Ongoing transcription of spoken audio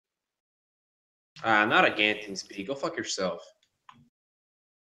Not again, TeamSpeak. Go fuck yourself.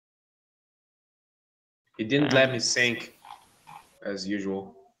 He didn't let me sync, as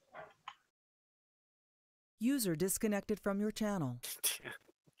usual. User disconnected from your channel.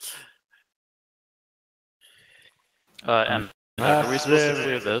 And are we supposed to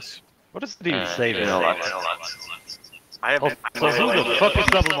clear this? What does it even say there? I have. So who the fuck is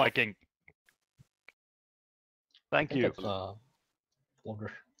double micing? Thank you.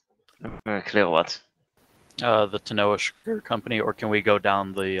 Clear what? The Tanoa Sugar Company, or can we go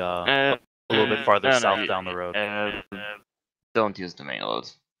down the a little bit farther south down the road? Don't use the main road.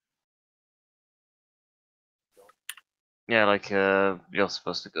 Yeah, like you're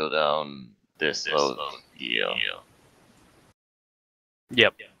supposed to go down this road here.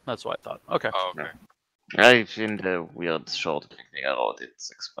 Yep, that's what I thought. Okay. Oh, okay. I've in the weird short technical road,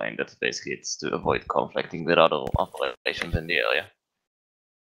 it's explained that basically it's to avoid conflicting with other operations in the area.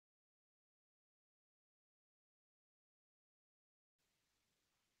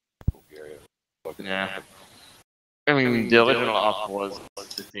 Yeah. I mean, the original op was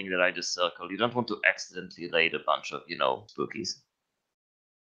the thing that I just circled. You don't want to accidentally raid a bunch of, you know, spookies.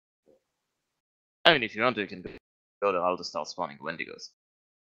 I mean, if you want to, you can go there. I'll just start spawning Wendigos.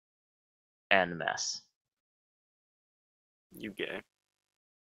 En masse. You gay.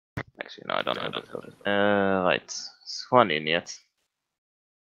 Actually, no, I don't have it. Right. Swan in yet.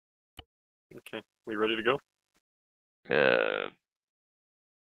 Okay, we ready to go?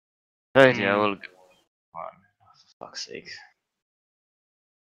 Right, yeah, we'll go on. For fuck's sake.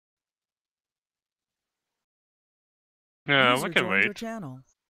 Yeah, User we can joined your wait. channel.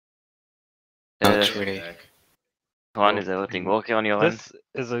 Juan, is everything working on your end? This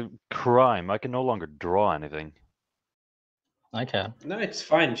is a crime. I can no longer draw anything. I can. No, it's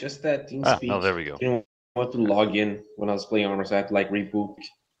fine. Just that TeamSpeak. No, there we go. Didn't want to log in when I was playing Armor, so I had to like reboot.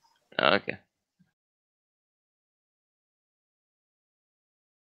 Okay.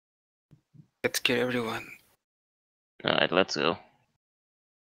 Let's get everyone. Alright, let's go.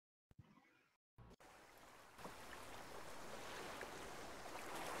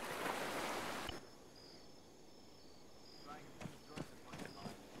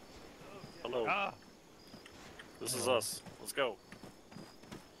 Hello. This is us. Let's go.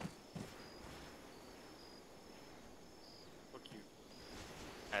 Fuck you.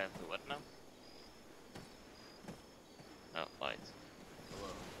 I have to what now? Oh, right.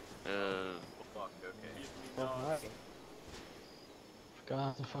 Fuck, okay.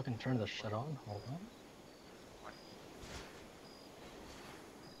 Forgot to fucking turn the shit on. Hold on.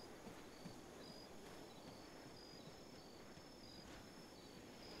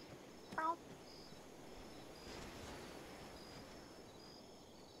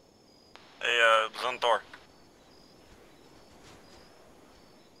 Hey, Zunthor.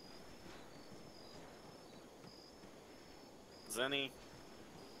 Zenny.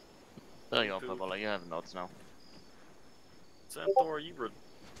 There you go, Pabola, you have notes now. Zunthor, you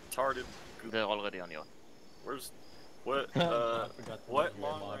retarded. They're already on your. Where's... What, I forgot to what do your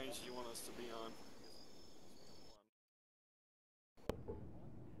long mod. range do you want us to be on?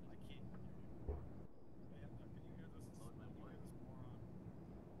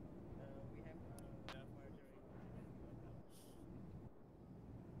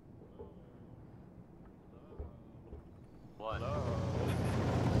 What?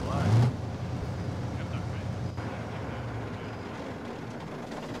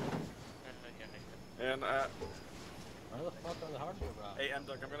 And, Where the fuck are the hardware routes? hey,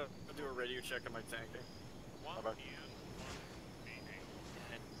 M-Duck, I'm gonna do a radio check on my tank. Bye-bye.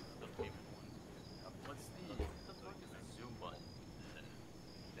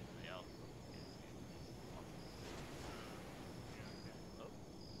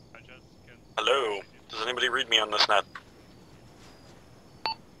 Hello? Does anybody read me on this net?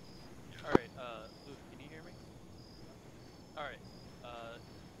 Alright, Luke, can you hear me? Alright,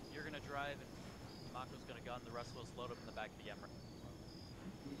 you're gonna drive and Mako's gonna gun, the rest of us load up in the back of the Emmer.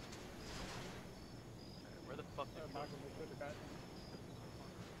 Where the fuck did you go?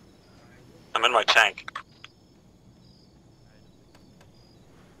 I'm in my tank.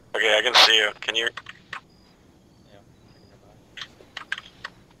 Okay, I can see you. Can you...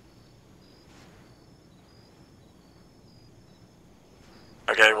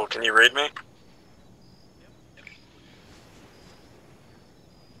 Okay, well, can you read me?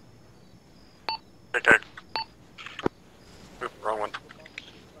 Okay. Oop, wrong one.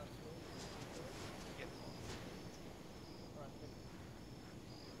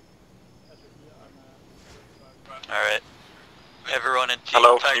 Alright. Everyone in Team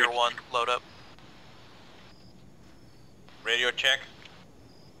Hello, Tiger you- 1, load up. Radio check.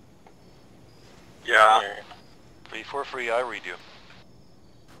 Yeah. Before free, I read you.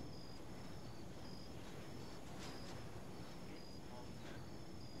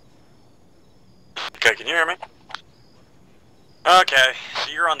 Okay, can you hear me? Okay,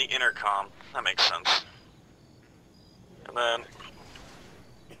 so you're on the intercom. That makes sense. And then...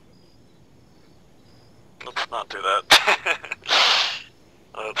 let's not do that.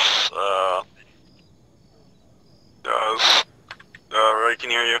 Let's, Ray can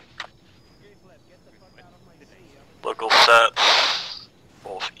hear you. Local sets.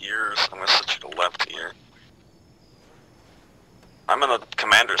 Both ears. I'm gonna set you to left ear. I'm in the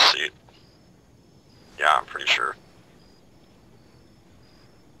commander's seat. Yeah, I'm pretty sure.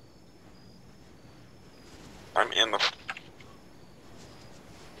 I'm in the...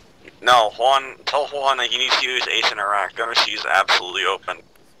 No, Juan, tell Juan that he needs to use Ace in Iraq. Gunner C is absolutely open.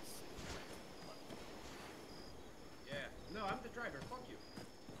 Yeah. No, I'm the driver. Fuck you.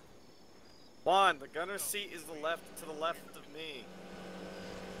 Juan, the gunner's seat is to the left of me.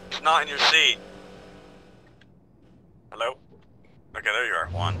 It's not in your seat. Hello? Okay, there you are,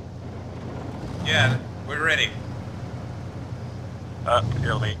 Juan. Yeah, we're ready.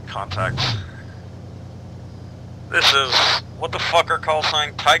 Here, let me contact. This is, what the fuck are call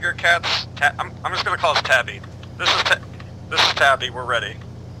sign? Tiger Cats? I'm just gonna call us Tabby. This is Tabby, we're ready.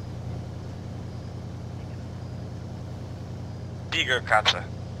 Tiger Katze.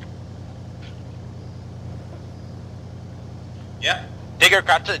 Yeah. Tiger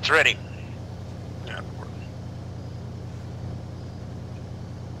Katze, it's ready. Yeah,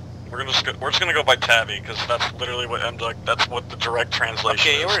 we're just gonna go by Tabby, because that's literally what MDuck, that's what the direct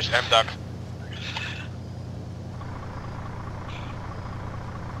translation is. Okay, where's MDuck?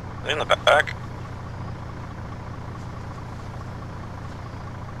 In the back.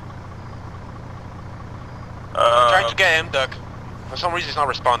 Trying to get MDuck. For some reason he's not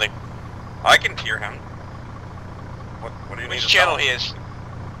responding. I can hear him. What do you need Which to channel tell he him? is?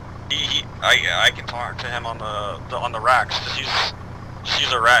 I can talk to him on the racks. Just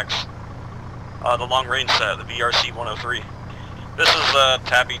use the racks. The long range set, the VRC 103. This is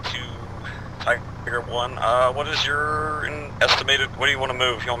Tabby to Tiger 1. What is your estimated? What do you want to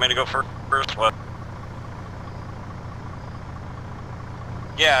move? You want me to go first? What?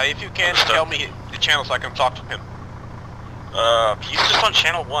 Yeah, if you can, Understood. tell me the channel so I can talk to him. He's just on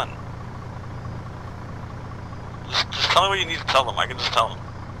channel 1. Just tell me what you need to tell him. I can just tell him.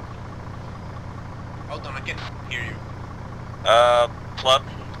 Hold on, I can't hear you. Pleb.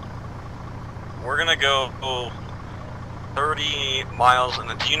 We're gonna go 30 miles,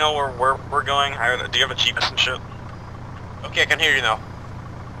 and do you know where we're going? Do you have a GPS and shit? Okay, I can hear you now.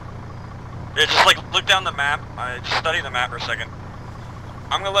 Yeah, just like look down the map. Just study the map for a second.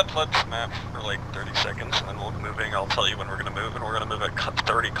 I'm gonna let Pleb's map for like 30 seconds, and then we'll be moving. I'll tell you when we're gonna move, and we're gonna move at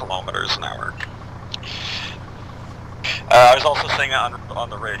 30 kilometers an hour. I was also saying that on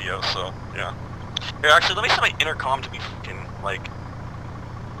the radio, so yeah. Here, actually, let me set my intercom to be fucking like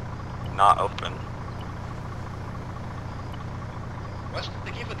not open. What's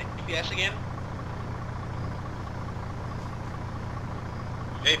the key for the GPS again?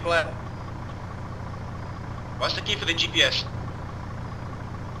 Hey, Pleb. What's the key for the GPS?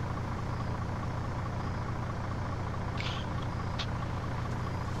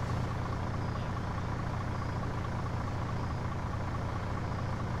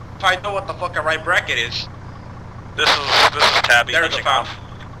 If I know what the fuck a right bracket is. This is Tabby. There's Switching the off.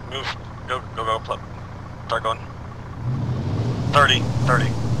 Move. Go, Pleb. Start going. 30.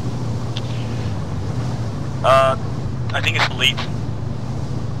 I think it's elite.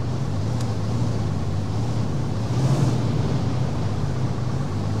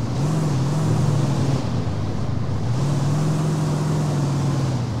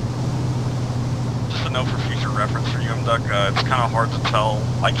 Just a note for future reference for you, MDuck. It's kind of hard to tell.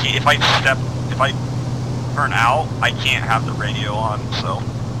 I can't, if I turn out, I can't have the radio on, so.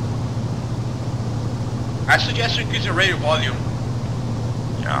 I suggest you increase the radio volume.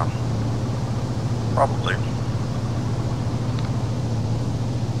 Yeah. Probably.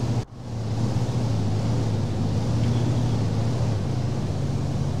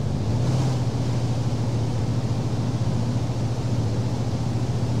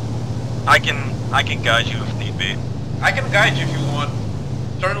 I can guide you if need be. I can guide you if you want.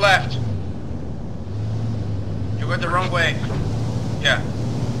 Turn left. You went the wrong way. Yeah.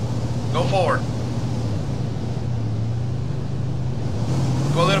 Go forward.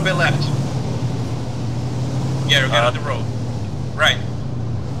 Go a little bit left. Yeah, get on the road. Right.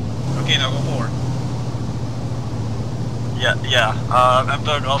 Okay, now go forward. Yeah.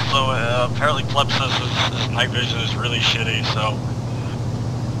 MDuck also, apparently Pleb says his night vision is really shitty, so...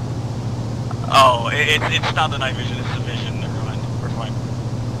 Oh, it's not the night vision, it's the vision. Never mind. We're fine.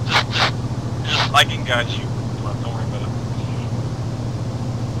 Just I can guide you. Don't worry about it.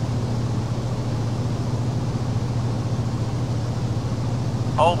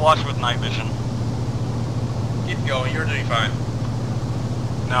 Hold watch with night vision. Keep going, you're doing fine.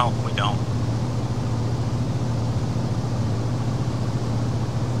 No, we don't.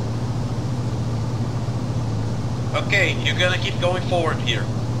 Okay, you're gonna keep going forward here.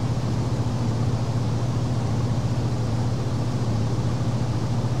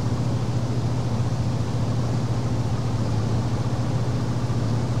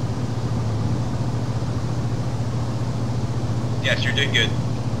 Yes, you're doing good.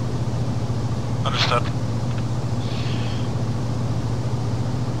 Understood.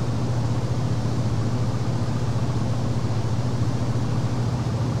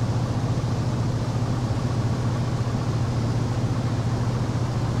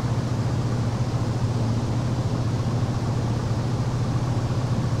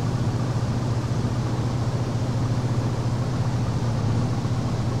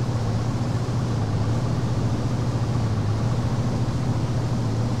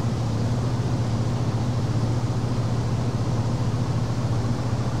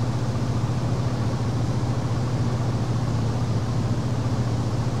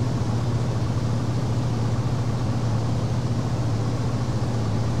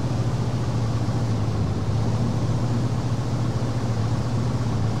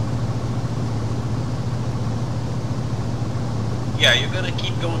 Yeah, you're gonna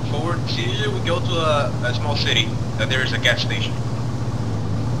keep going forward. See, we go to a small city, that there is a gas station.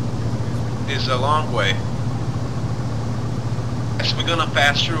 It's a long way. So we're gonna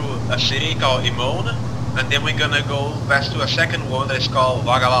pass through a city called Imone, and then we're gonna go pass to a second one that is called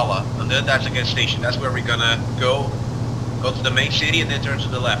Vagalala, and then that's a gas station. That's where we're gonna go to the main city and then turn to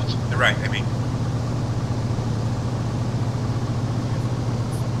the left, the right, I mean.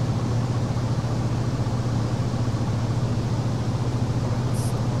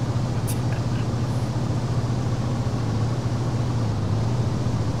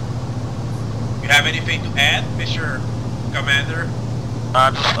 Have anything to add, Mr. Commander?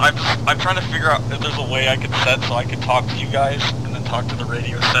 I'm trying to figure out if there's a way I could set so I could talk to you guys and then talk to the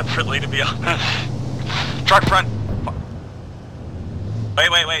radio separately, to be honest. Truck front!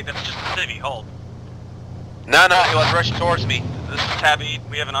 Wait, that's just a civvy, hold. No, it was rushing towards me. This is Tabby,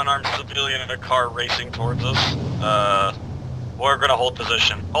 we have an unarmed civilian in a car racing towards us. We're gonna hold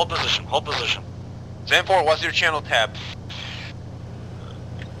position. Hold position. Zen4, what's your channel tab?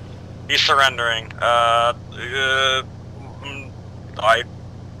 He's surrendering. I'm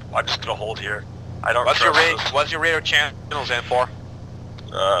just gonna hold here. I don't What's your radar channel, Zen4?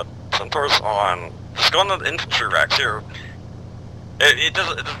 Centaur's on. Just go on the infantry racks here. It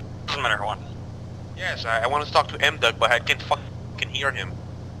doesn't matter, Juan. Yes, I wanted to talk to M-Duck, but I can't fucking hear him.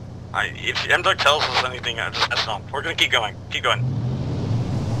 If M-Duck tells us anything, just let us know. We're gonna keep going.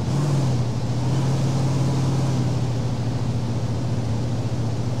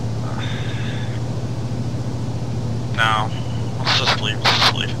 No, let's just leave.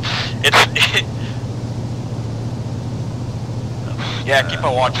 Yeah, keep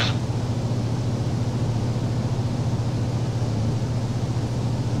on watching.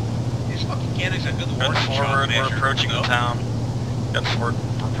 These fucking cannons are good work. We're approaching the town. We're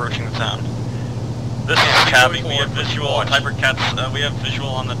approaching the town. This is Cabby. We have visual on Hypercats. We have visual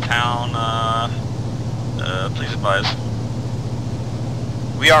on the town. Please advise.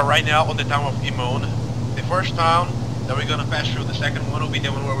 We are right now on the town of Imone. The first town that we're gonna pass through. The second one will be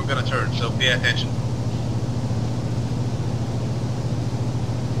the one where we're gonna turn, so pay attention.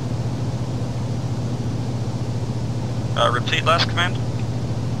 Repeat last command.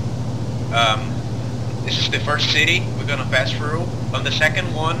 This is the first city we're gonna pass through. On the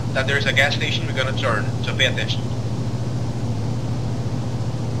second one, that there's a gas station, we're gonna turn, so pay attention.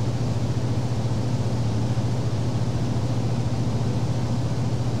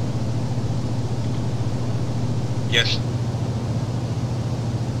 Yes.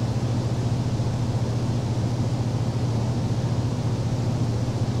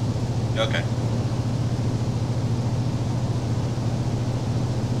 Okay.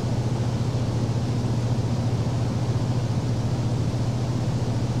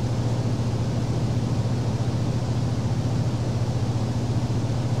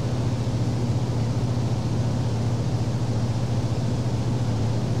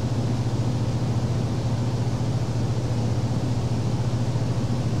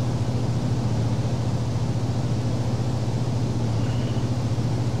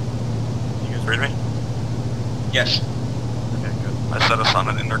 Read me? Yes. Okay, good. I set us on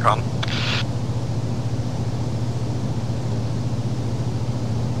an intercom.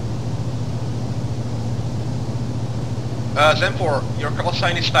 Zen4, your call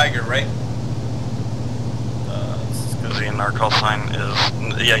sign is Tiger, right? This is Cozi, and our call sign is,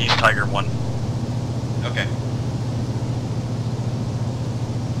 yeah, he's Tiger 1. Okay.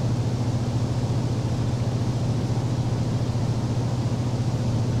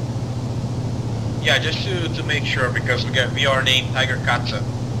 Yeah, just to make sure, because we are named Tiger Katza.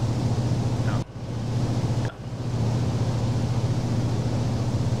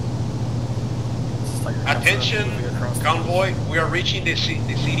 Attention, convoy, we are reaching the city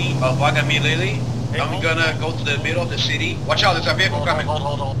of Vagamilili, and we're gonna go to the middle of the city. Watch out, there's a vehicle coming.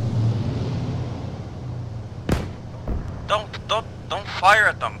 Hold. Don't fire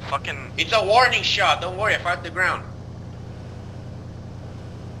at them, fucking... It's a warning shot, don't worry, I fired the ground.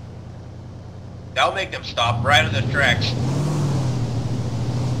 That'll make them stop right on the tracks.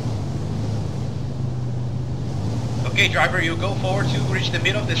 Okay, driver, you go forward to reach the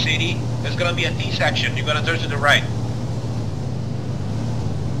middle of the city. There's gonna be a T section. You're gonna turn to the right.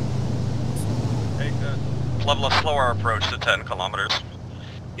 Hey, good. Level a slower approach to 10 kilometers.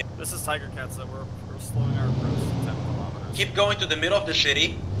 Yeah. This is Tiger Cat, so we're slowing our approach to 10 kilometers. Keep going to the middle of the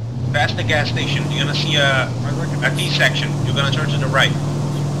city, past the gas station. You're gonna see a T section. You're gonna turn to the right.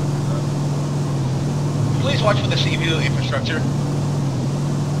 Please watch for the civil infrastructure.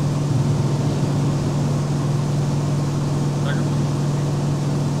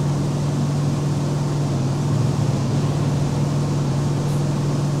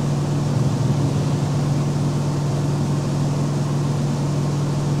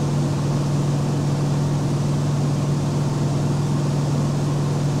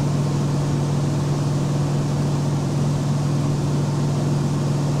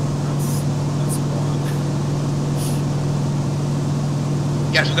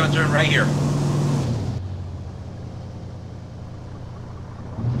 Yes, we're gonna turn right here.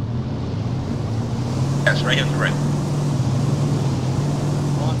 Yes, right here to the right.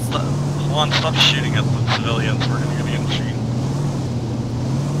 Juan, stop shooting at the civilians. We're gonna get in machine.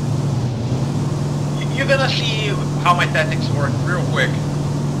 You're gonna see how my tactics work real quick.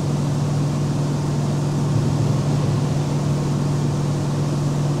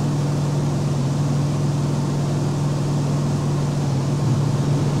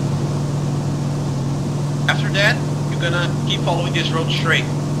 After that, you're gonna keep following this road straight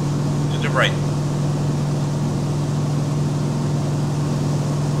to the right.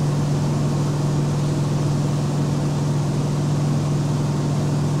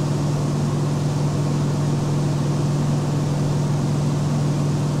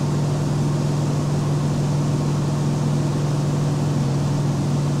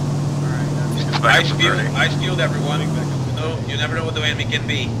 Ice field, everyone. No, you never know what the enemy can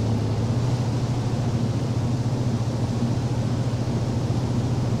be.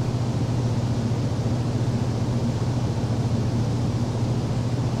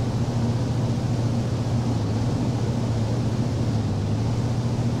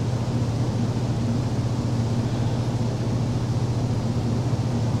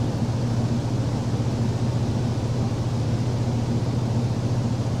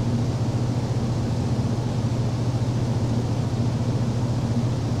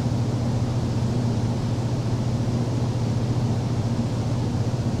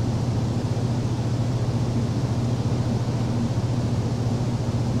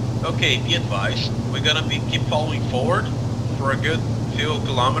 Okay, be advised, we're gonna keep following forward for a good few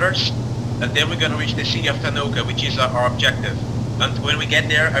kilometers, and then we're gonna reach the city of Tanoka, which is our objective. And when we get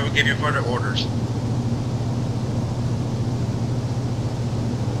there, I will give you further orders.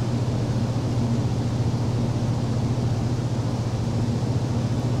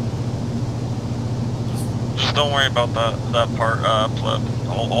 Just don't worry about that part, Pleb.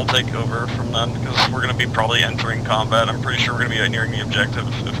 I'll take over from then, because we're going to be probably entering combat. I'm pretty sure we're going to be nearing the objective,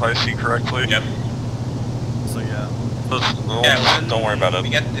 if I see correctly. Yep. So yeah. Don't worry about it. We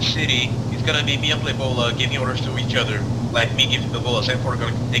get to the city, it's going to be me and Plebola giving orders to each other, like me giving Plebola, and we're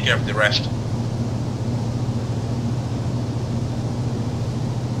going to take care of the rest.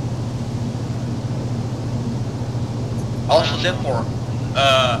 Also, Zen4,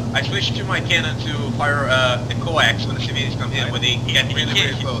 I switched to my cannon to fire the coax when the civilians come in, when they get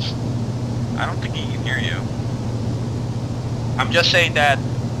really close. I don't think he can hear you. I'm just saying that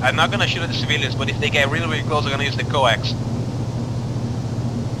I'm not gonna shoot at the civilians, but if they get really close, I'm gonna use the coax.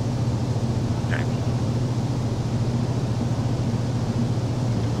 Okay.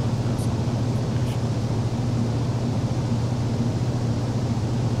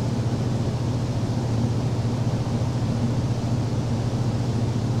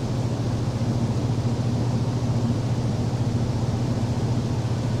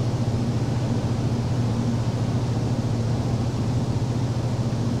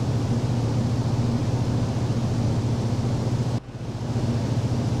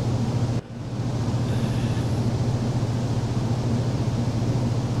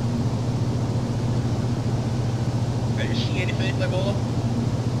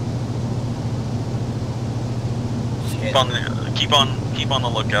 keep on the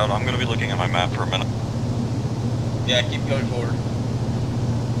lookout. I'm gonna be looking at my map for a minute. Yeah, keep going forward.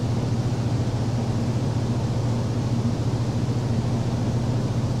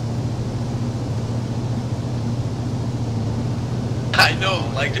 I know,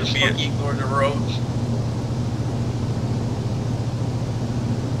 like just fucking ignore the roads.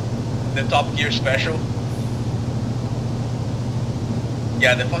 The Top Gear special.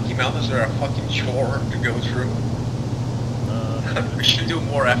 Yeah, the fucking mountains are a fucking chore to go through. We should do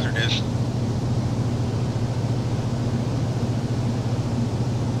more after this.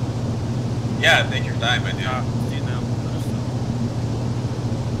 Yeah, take your time, I do.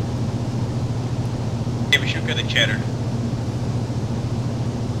 Okay, we should get a cheddar.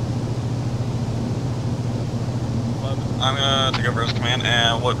 I'm gonna take over as command,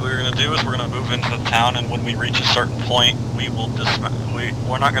 and what we're gonna do is we're gonna move into the town, and when we reach a certain point, we will dismount.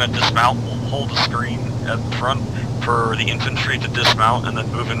 We're not gonna dismount. We'll hold the screen at the front for the infantry to dismount, and then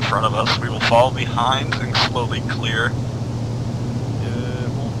move in front of us. We will fall behind and slowly clear. It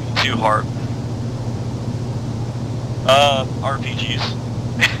won't be too hard. RPGs.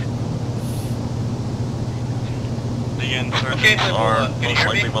 The insurgents are most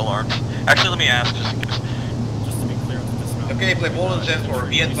likely well armed. Actually, let me ask just in case. Okay, play ball and Zentor,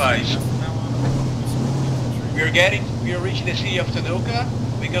 be advised. We are reaching the city of Tanoka.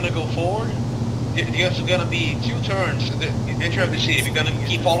 We're gonna go forward. There's gonna be 2 turns at the entry of the city. We're gonna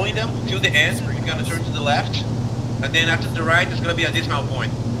keep following them till the end. We're gonna turn to the left, and then after the right, there's gonna be a dismount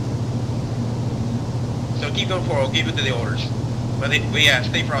point. So keep going forward. I'll give you the orders. But yeah,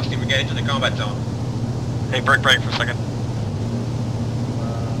 stay frosty. We're getting to the combat zone. Hey, break for a second.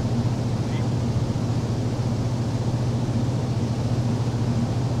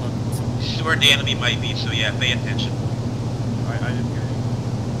 This is where the enemy might be, so yeah, pay attention. I didn't hear you.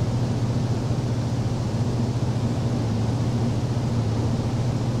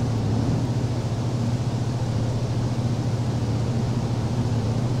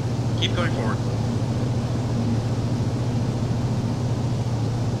 Keep going forward.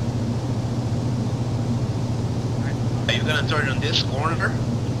 You're gonna turn on this corner,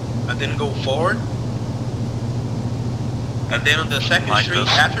 and then go forward. And then on the second Like street, this.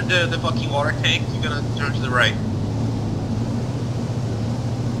 after the fucking water tank, you're gonna turn to the right.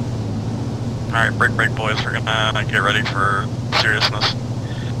 Alright, break boys, we're gonna get ready for seriousness.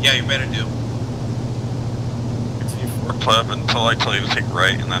 Yeah, you better do. We're pleb until I tell you to take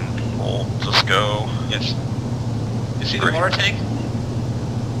right, and then we'll just go. Yes. You see Right. the water tank?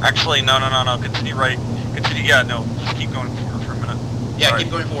 Actually, no, continue right. Continue, yeah, no, just keep going forward for a minute. Yeah, Sorry.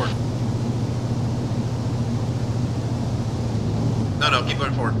 keep going forward. No, keep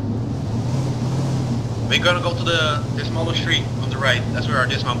going forward. We're gonna go to the smaller street on the right. That's where our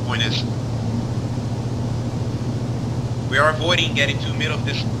dismount point is. We are avoiding getting to the middle of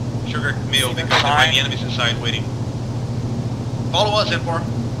this sugar mill because there might be enemies inside waiting. Follow us, M4.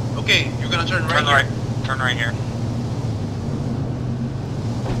 Okay, you're gonna turn right here. Turn right here.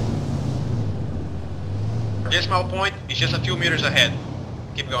 Our dismount point is just a few meters ahead.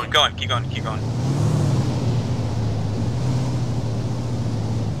 Keep going. Keep going.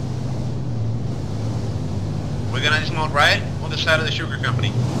 We're gonna dismount right on the side of the sugar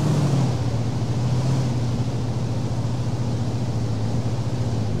company.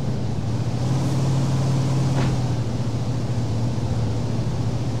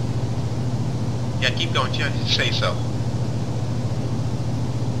 Yeah, keep going, just say so.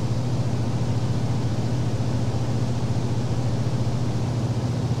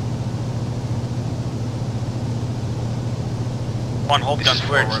 One, hold This gun is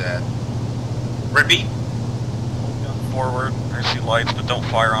where it's forward. at. Repeat. Hold gun forward. I see lights, but don't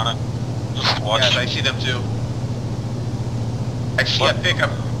fire on it. Just watch. Yes, I see them too. I see a pickup.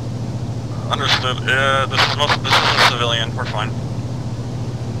 Understood. This is a civilian. We're fine.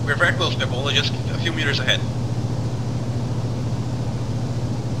 We're very close, people. We're just a few meters ahead.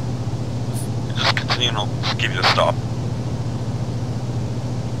 Just continue and I'll just give you a stop.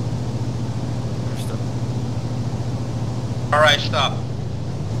 Alright, stop.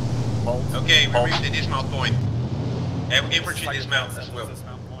 Hold. Okay, we Hold. reached the dismount point. And infantry dismount as well.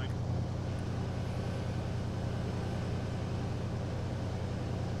 Dismount point.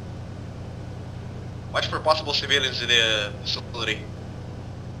 Watch for possible civilians in the facility.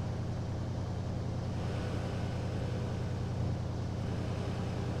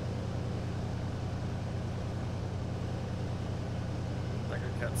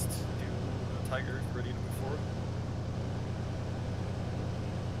 Tiger Cats do Tiger ready to move forward.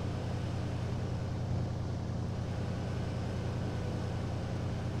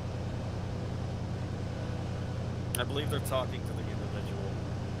 I believe they're talking to the individual.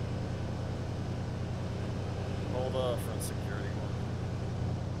 Hold front security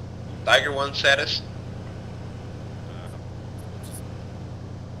one. Tiger 1 status. Just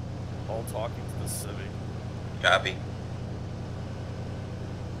all talking to the Civic. Copy.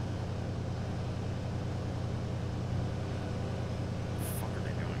 What the fuck are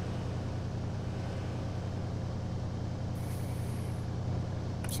they doing?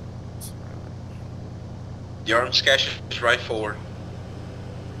 The arms cache is right forward.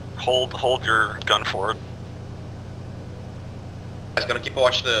 Hold your gun forward. I was gonna keep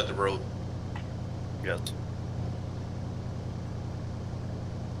watch the road. Yes.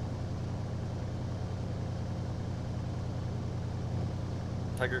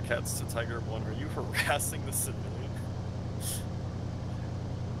 Tiger Cats to Tiger 1, are you harassing the civilian?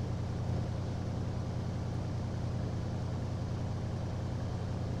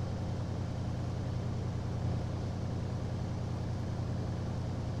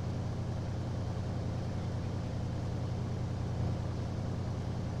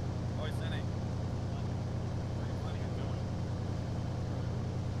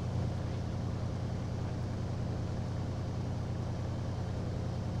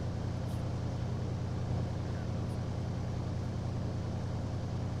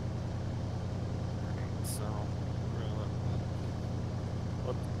 So, we're gonna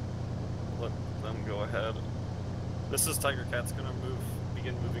let them go ahead. This is Tiger Cat's gonna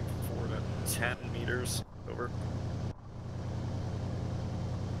begin moving forward at 10 meters. Over.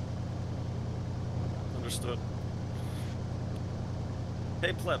 Understood.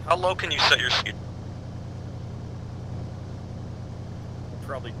 Hey Pleb, How low can you set your speed? we'll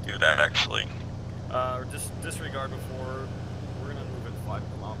probably Do that actually. just disregard before. We're gonna move at 5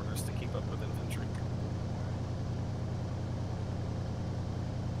 kilometers to keep up with infantry.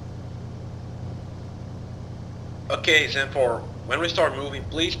 Okay, Zen4, when we start moving,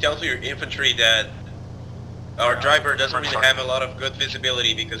 please tell to your infantry that our driver doesn't really have a lot of good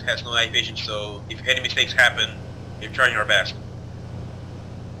visibility because he has no night vision, so if any mistakes happen, we're trying our best.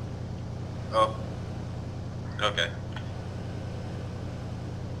 Oh. Okay.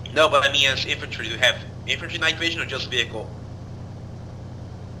 No, but I mean as infantry, do you have infantry night vision or just vehicle?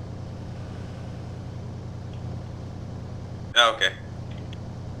 Oh, okay.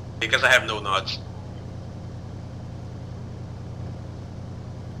 Because I have no nods.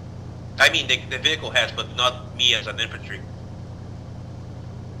 I mean, the vehicle has, but not me as an infantry.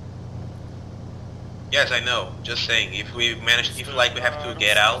 Yes, I know. Just saying, if we manage, if like we have to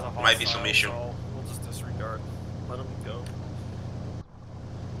get out, might be some issue. So we'll just disregard. Let them go.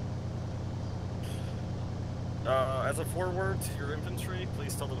 As a forward to your infantry,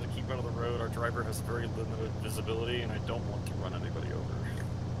 please tell them to keep out of the road. Our driver has very limited visibility, and I don't want to run anybody over.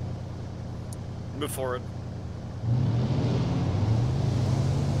 Move forward.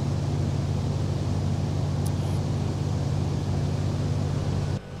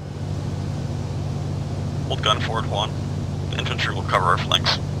 Hold gun forward, Juan. Infantry will cover our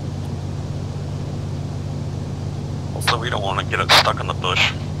flanks. Also, we don't want to get it stuck in the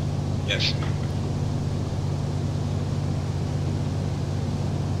bush. Yes.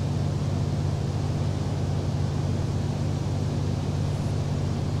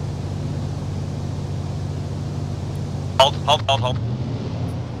 Hold.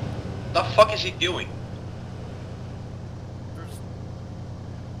 The fuck is he doing?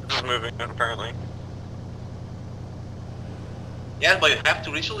 Just moving, apparently. Yeah, but you have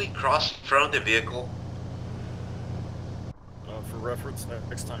to recently cross in front of the vehicle. For reference,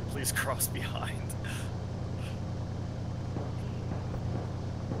 next time, please cross behind.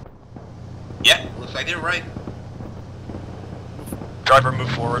 Yeah, looks like they're right. Driver, move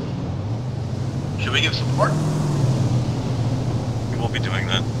forward. Should we give support? We will be doing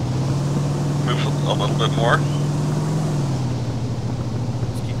that. Move a little bit more.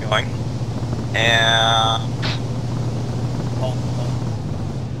 Just keep going. And... Hold.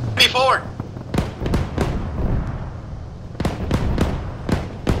 Be forward!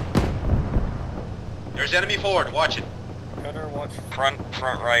 There's enemy forward, watch it. Gunner, watch. Front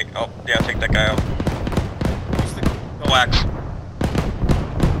right. Oh, yeah, take that guy out. Wax.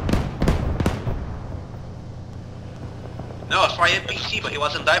 No, it's probably NPC, but he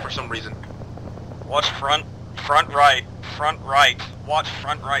wasn't die for some reason. Watch front right. Watch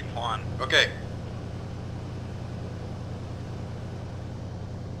front right, Juan. Okay.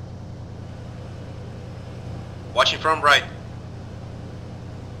 Watching from right.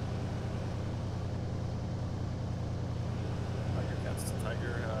 Tiger Cats to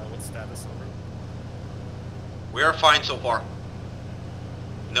Tiger, what status over? We are fine so far.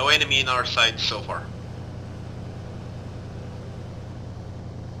 No enemy in our sight so far.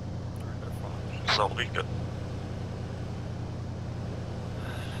 so we'll be good.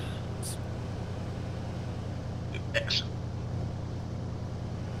 Excellent.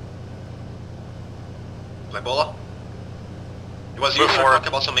 Ebola? Was you Move going to forward. talk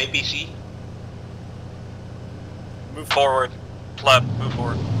about some APC? Move forward. Pleb, move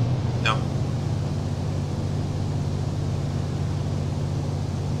forward. No.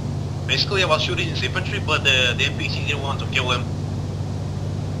 Basically, I was shooting his infantry, but the NPC didn't want to kill him.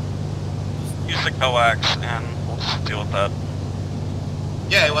 Use the coax and we'll just deal with that.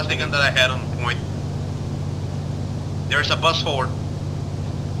 Yeah, it was the gun that I had on point. There's a bus forward.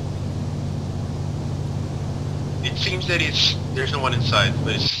 It seems that there's no one inside,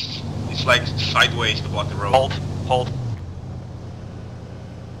 but it's like sideways to block the road. Hold.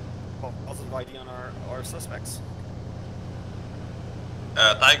 Positive ID on our suspects.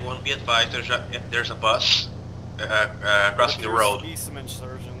 Tiger 1, be advised, there's a bus crossing the road. There be some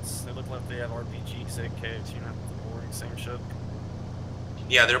insurgents. They look like they have RPGs, AKs, you know, the boring same shit.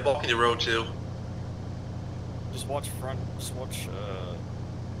 Yeah, they're blocking the road too. Just watch front, just watch,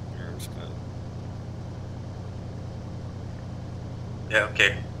 here, I'm just gonna... Yeah,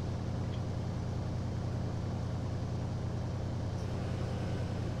 okay.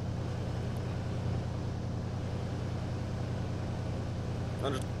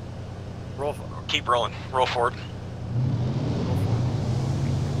 Roll, Keep rolling. Roll forward.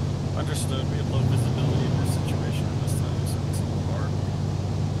 understood, we have low visibility in this situation at this time, so it's a little hard.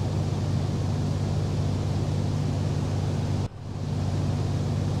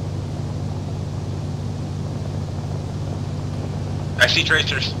 I see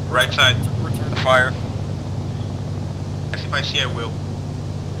tracers, right side. Return. Fire. If I see, I will.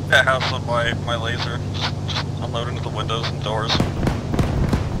 That house up by my laser. Just unload into the windows and doors.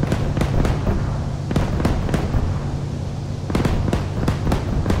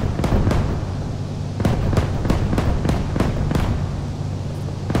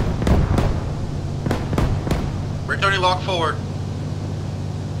 Returning lock forward.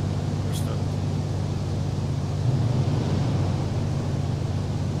 Understood.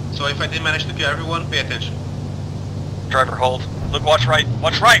 So if I did manage to kill everyone, pay attention. Driver, hold. Look, watch right.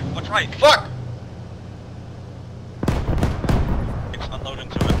 Watch right. Watch right. Fuck! Unload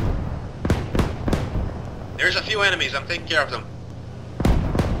into it. There's a few enemies, I'm taking care of them.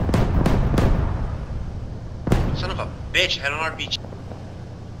 Son of a bitch, I had an RPG.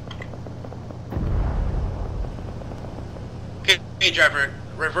 Okay, driver,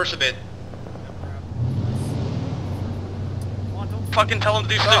 reverse a bit. Fucking tell him to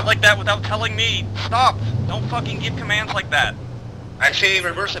do shit like that without telling me. Stop. Don't fucking give commands like that. I say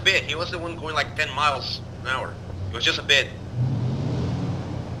reverse a bit, he was the one going like 10 miles an hour. It was just a bit.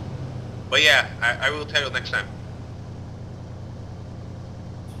 But yeah, I will tell you next time.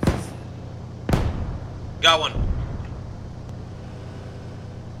 Got one.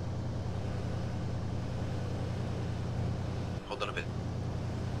 Hold on a bit.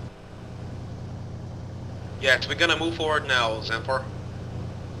 Yeah, so we're gonna move forward now, Zampor.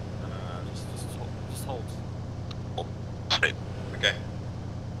 Just hold. Straight. Okay.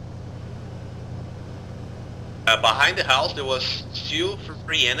 Behind the house there was 2 or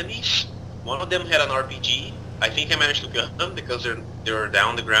 3 enemies. One of them had an RPG. I think I managed to get them because they're down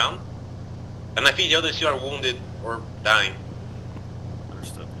on the ground. And I think the other 2 are wounded or dying.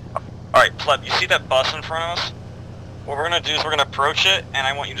 Understood. Alright, Pleb, you see that bus in front of us? What we're gonna do is we're gonna approach it, and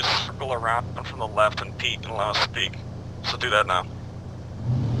I want you to circle around from the left and peek and allow us to peek. So do that now.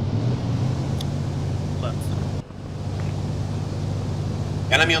 Left.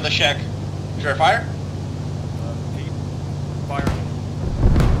 Enemy on the shack. Is there a fire? Pete. Fire.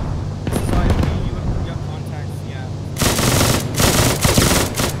 This is IMP, you have contacts, yeah.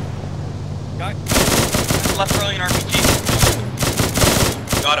 Guy. Left early in RPG.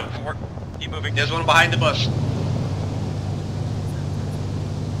 Got him. Forward. Keep moving. There's one behind the bus.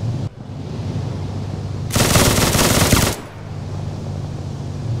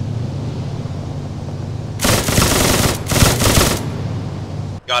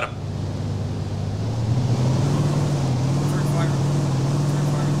 Got him. Return fire.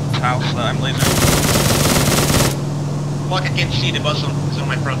 House, I'm laser. Fuck, I can't see, the bus is on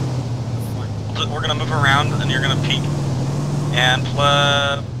my front. We're gonna move around, and you're gonna peek. And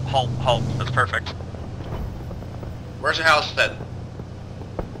halt. That's perfect. Where's the house then?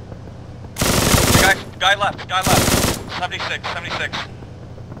 Guy left. 76.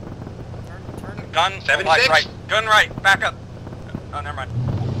 Turn. Gun. 76? Right. Gun right. Back up. Oh, never mind.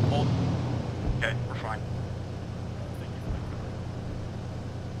 Hold. Okay, we're fine.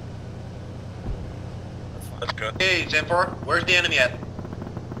 That's fine. That's good. Hey, Zampor, where's the enemy at?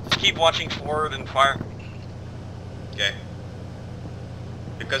 Just keep watching forward and fire. Okay.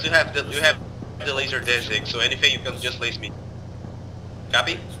 Because you have the laser desig, so anything you can just lace me.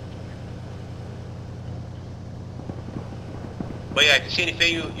 Copy? But yeah, if you see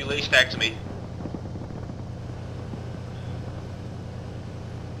anything, you lace back to me.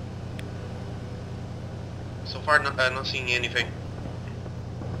 So far, not seeing anything.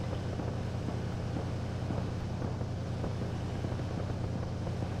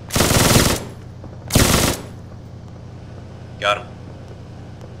 Got him.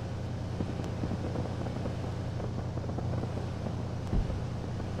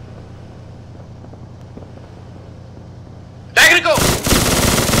 Technical!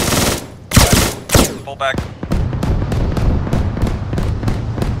 Pull back.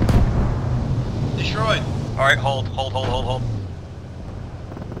 Destroyed. Alright, hold.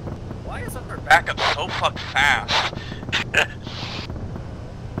 Why is our backup so fuck fast?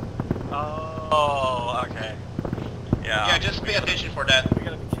 Oh, okay. Yeah, just pay attention for that. We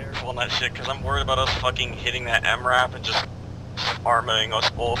gotta be careful. On that shit, because I'm worried about us fucking hitting that MRAP and just arming us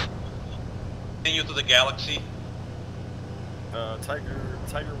both. Continue to the galaxy. Tiger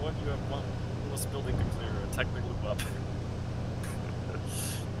 1, you have one less building to clear. Technical loop up.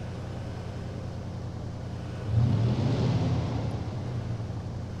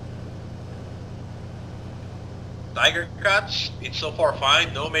 Tiger cuts, it's so far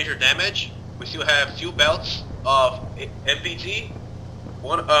fine, no major damage. We still have 2 belts of MPT,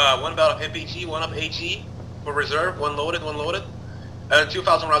 one belt of MPT, one of AT for reserve, one loaded, and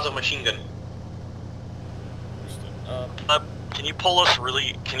 2,000 rounds of machine gun. Can you pull us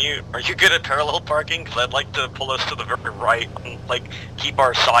really, are you good at parallel parking? Because I'd like to pull us to the very right, and like keep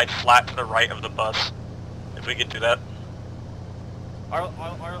our side flat to the right of the bus. If we could do that.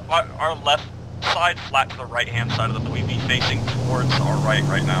 Our left side flat to the right hand side of the bus. We'd be facing towards our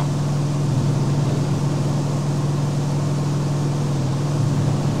right now.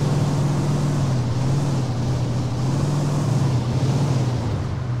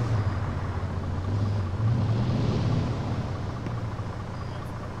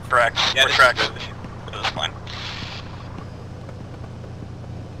 Correct. Yeah, we're tracked. That's fine.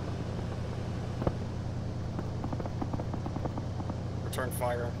 Return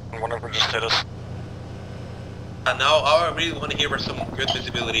fire. And whatever just hit us. And now I really want to give her some good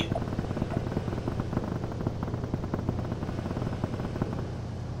visibility.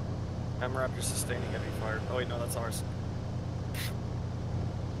 MRAP, you're sustaining heavy fire. Oh wait, no, that's ours.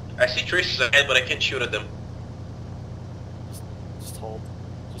 I see traces ahead, but I can't shoot at them. Just hold.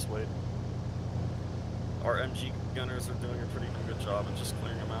 Just wait. Our MG gunners are doing a pretty good job of just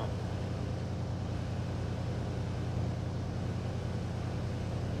clearing them out.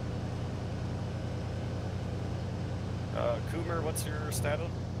 Coomer, what's your status?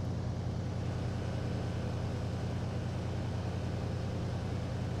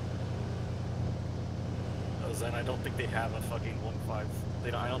 Zen, I don't think they have a fucking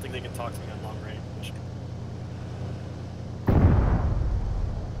 1.5. I don't think they can talk to me on long range.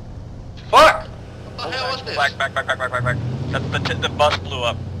 Fuck! What the hell was this? Back. The bus blew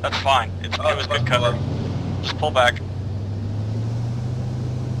up. That's fine. It was good cover. Just pull back.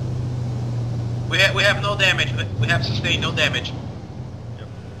 We have no damage. We have sustained no damage. Yep.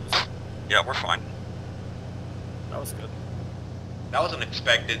 Yeah, we're fine. That was good. That was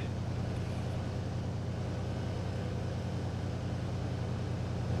unexpected.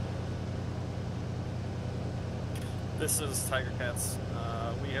 This is Tiger Cats.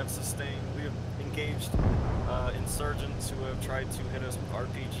 We have engaged insurgents who have tried to hit us with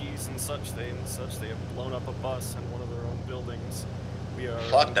RPGs and such. They have blown up a bus in one of their own buildings. We are.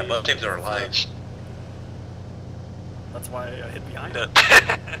 Fuck, that bus saved our lives. That's why I hid behind it.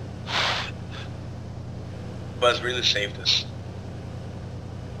 Buzz really saved us.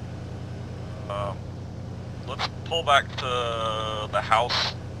 Let's pull back to the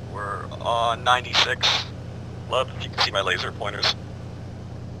house. We're on 96. Love if you can see my laser pointers.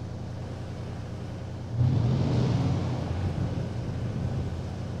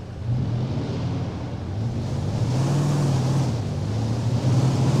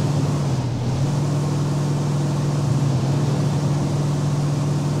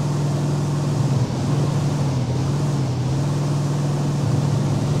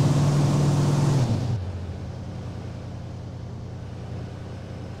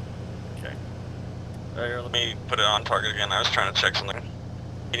 Here, let me put it on target again. I was trying to check something.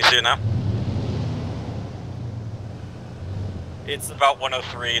 Can you see it now? It's about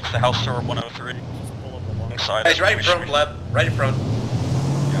 103. It's the house door 103. Just pull up alongside. It's right in front, Bleb. Right in front.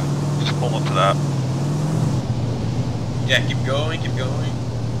 Yeah. Just pull up to that. Yeah, keep going, keep going.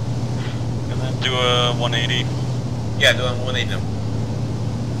 And then Do a 180. Yeah, do a 180 them.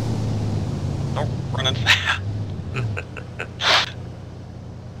 Don't run in.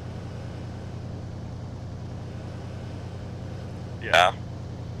 Yeah.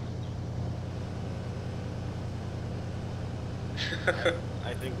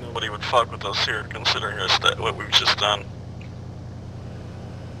 I think Nobody would fuck with us here, considering what we've just done.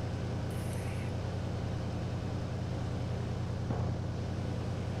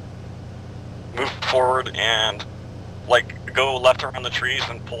 Move forward and, like, go left around the trees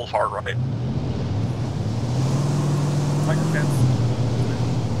and pull hard right. Tiger cats.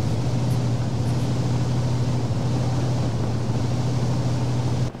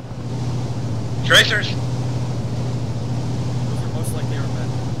 Tracers! Those are most likely our men.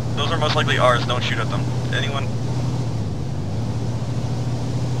 Those are most likely ours, don't shoot at them. Anyone?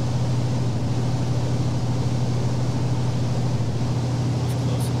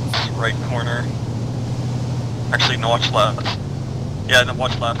 Right corner. Actually, no, watch left. Yeah, then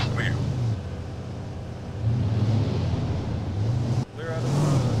watch left. Clear out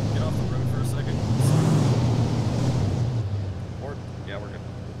of, get off the road for a second. Or, yeah, we're good.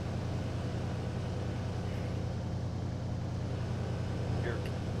 Here,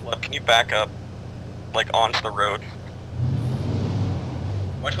 left. Can you back up, like, onto the road?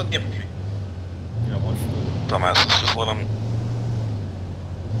 Watch for the infantry. Yeah, watch the... Dumbasses, just let them...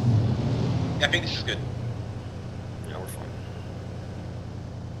 Yeah, I think this is good. Yeah, we're fine.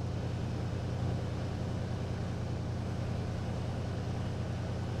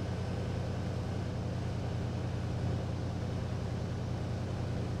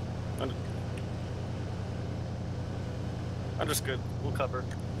 Understood. We'll cover.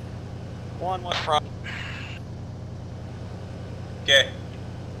 Juan, what front? Okay.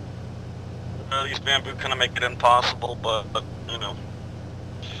 These bamboo kind of make it impossible, but you know.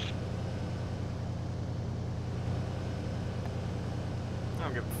 I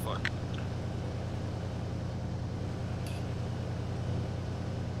don't give a fuck.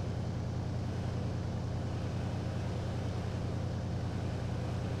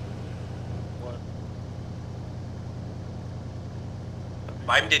 What?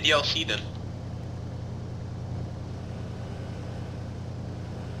 Buy me the DLC then.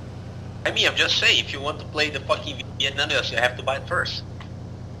 I mean, I'm just saying, if you want to play the fucking Vietnam DLC, you have to buy it first.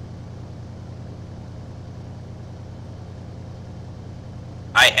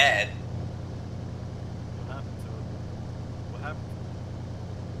 I had. What happened to it? What happened?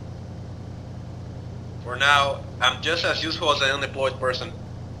 For now, I'm just as useful as an unemployed person.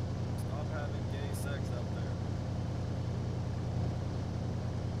 Stop having gay sex out there.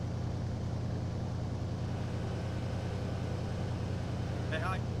 Hey,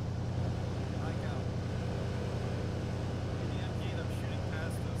 hi. Hi, Cal. EMP, they're shooting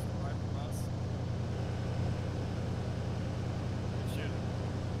past us, right from us. Good shooting.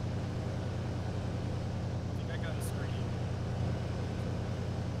 I think I got a screen.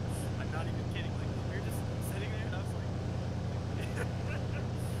 I'm not even kidding. Like, we were just sitting there and I was like...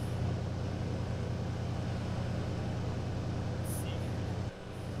 See?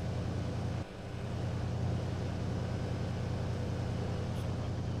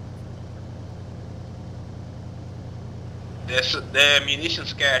 The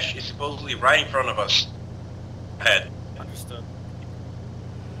munitions cache is supposedly right in front of us. Ahead. Understood.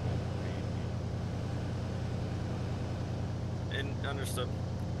 Understood.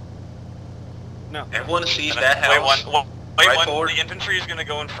 No. Everyone sees that house. Wait right one. forward. The infantry is going to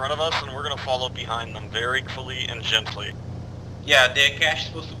go in front of us, and we're going to follow behind them very quickly and gently. Yeah, the cache is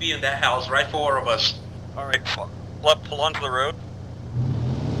supposed to be in that house right forward of us. Alright, pull onto the road.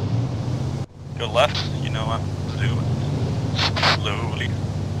 Go left, you know what to do. Slowly.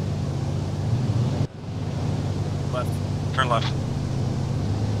 Left. Turn left.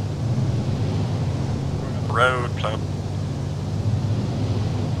 Road, club.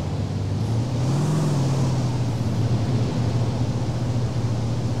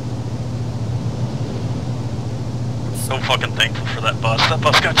 I'm so fucking thankful for that bus. That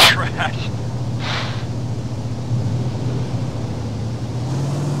bus got trashed.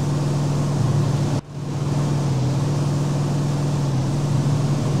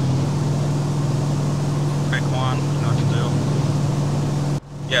 Juan, you know what to do.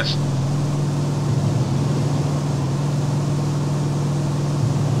 Yes.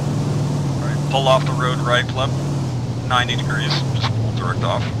 Alright, pull off the road right, club. 90 degrees. Just pull direct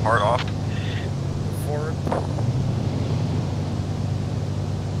off. Hard off. Forward.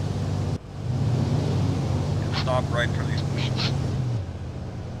 And stop right for these bushes.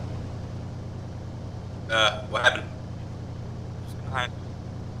 What happened? Just gonna hide.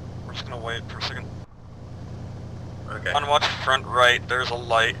 We're just gonna wait for a second. Okay. On watch front right, there's a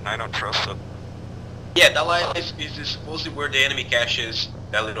light, and I don't trust it. Yeah, that light is supposedly where the enemy cache is,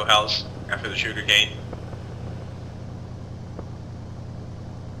 that little house after the sugar cane.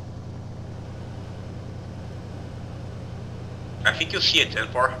 I think you'll see it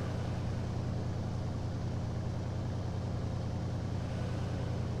 10-4.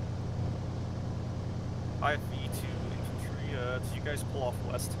 IFV to infantry, did you guys pull off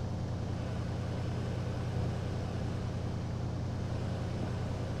west?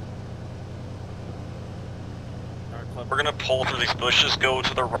 We're gonna pull through these bushes, go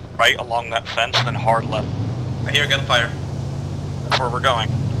to the right along that fence, then hard left. I hear gunfire. That's where we're going.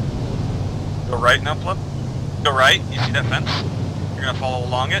 Go right now, Flip. Go right, you see that fence? You're gonna follow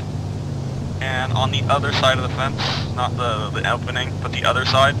along it. And on the other side of the fence, not the opening, but the other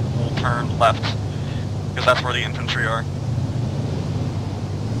side, we'll turn left. Because that's where the infantry are.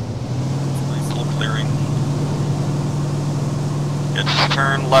 Nice little clearing. Yeah, just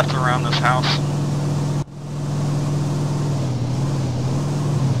turn left around this house.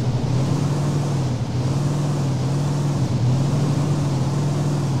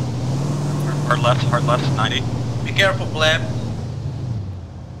 Hard left, 90. Be careful, Blab.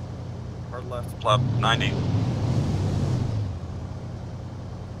 Hard left, Blab, 90.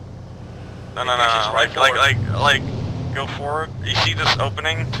 No, like, go forward. You see this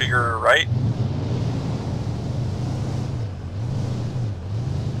opening to your right?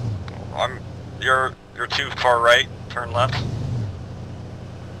 You're too far right, turn left.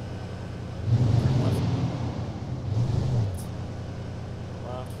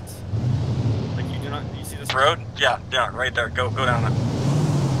 You see this road? Yeah, right there. Go down it.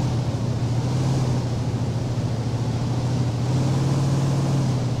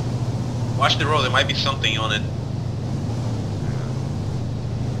 Watch the road, there might be something on it.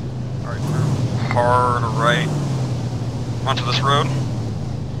 Alright, hard right. Onto this road.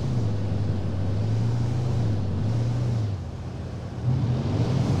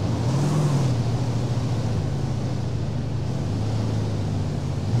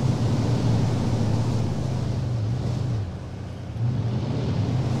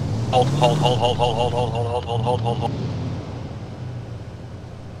 Hold.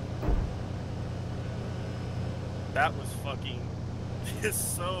 That was fucking... It's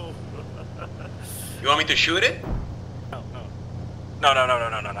so... You want me to shoot it? No.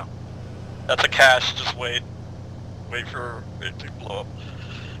 That's a cache, just wait. Wait for it to blow up.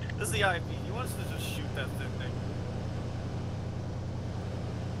 This is the IV. You want us to just shoot that thing?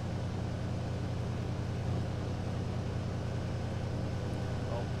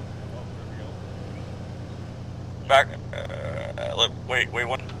 Back, wait,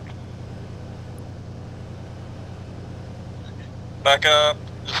 what? Back up,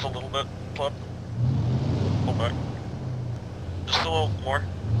 just a little bit, Flip. Pull back. Just a little more.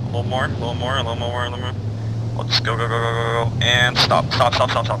 Let's just go, and stop. I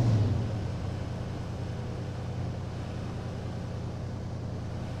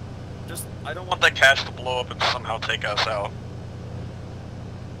don't want that cache to blow up and somehow take us out.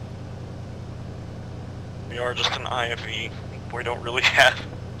 We are just an IFE. We don't really have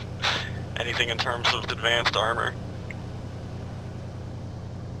anything in terms of advanced armor.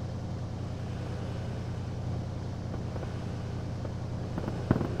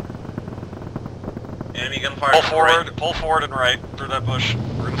 Enemy gunfire. Pull forward and right through that bush.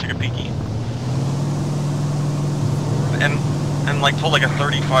 We're gonna take a peeky. And like pull like a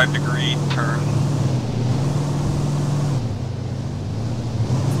 35-degree turn.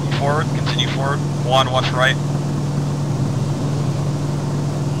 Continue forward. Juan, watch right.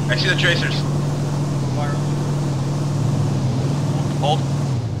 I see the tracers. Fire. Hold.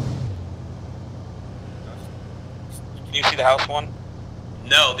 Can you see the house, Juan?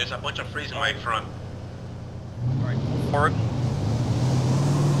 No, there's a bunch of freezing right front. Alright, forward.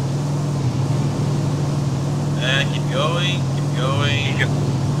 And keep going.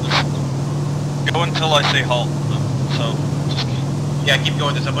 Go until I say halt. So, just... Yeah, keep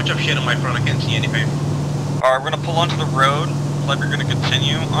going. There's a bunch of shit on my front. I can't see anything. Alright, we're gonna pull onto the road. Like we're gonna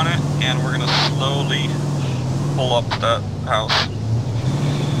continue on it, and we're gonna slowly pull up that house.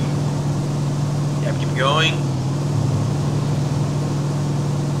 Yeah, keep going.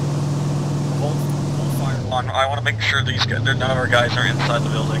 Hold fire. I want to make sure these guys, none of our guys are inside the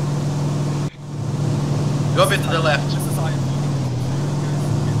building. Go a bit to the left. This is IFE.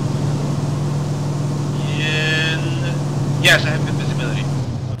 Yes, I have good visibility.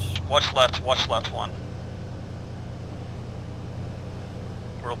 Watch left, one.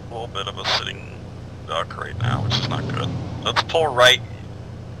 We're a little bit of a sitting duck right now, which is not good. Let's pull right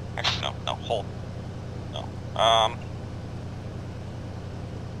Actually, no, hold. No.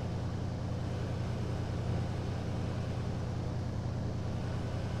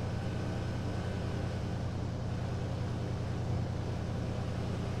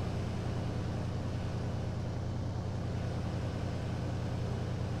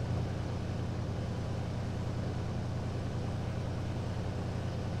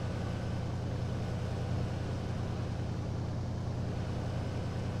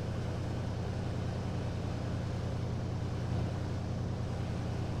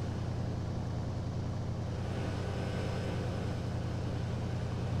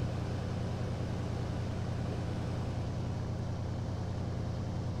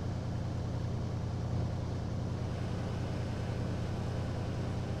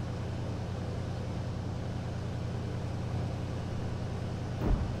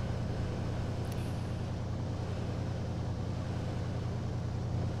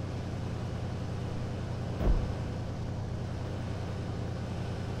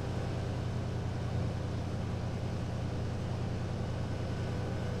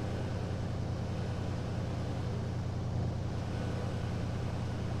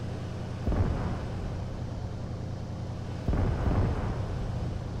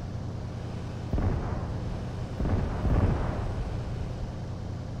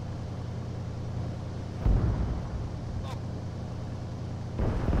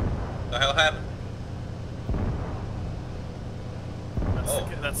 The hell happened?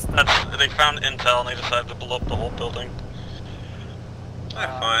 That's They found intel and they decided to blow up the whole building.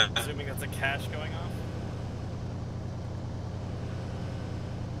 Fine. Assuming that's a cache going off.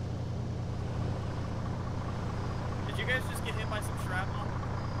 Did you guys just get hit by some shrapnel?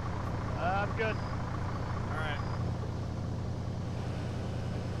 I'm good. Alright.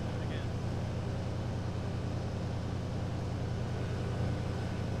 Again.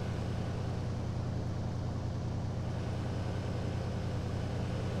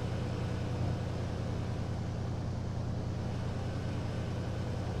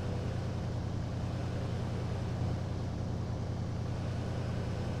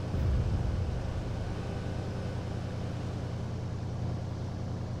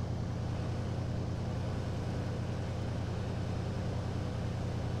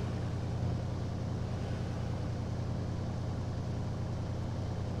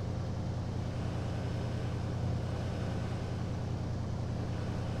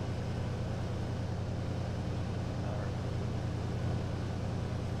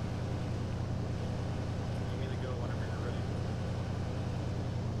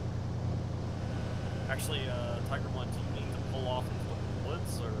 Actually, Tiger 1, do you need to pull off into the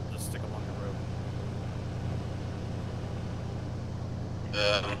woods or just stick along the road?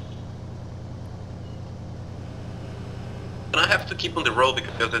 And I have to keep on the road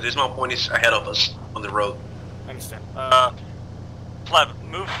because the decimal point is ahead of us on the road. I understand. Fleb,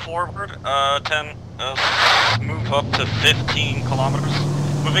 move forward, 10, move up to 15 kilometers.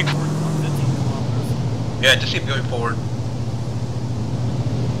 Moving forward. 15 kilometers. Yeah, just keep going forward.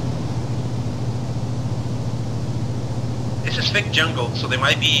 This is fake jungle, so there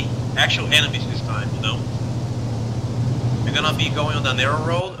might be actual enemies this time, you know? We're gonna be going on the narrow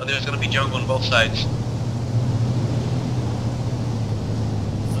road, and there's gonna be jungle on both sides.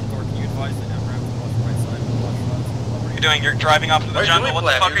 Zendor, can you advise the MRAP to watch the right side and watch left? What are you doing? You're driving off to the jungle? What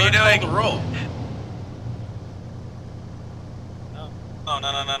the fuck are you doing? The road. No.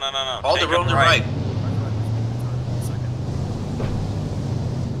 All the road on the right.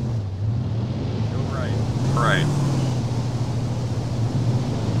 Go right. Right.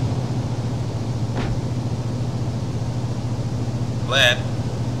 Glad.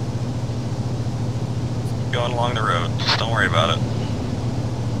 Going along the road. Just don't worry about it.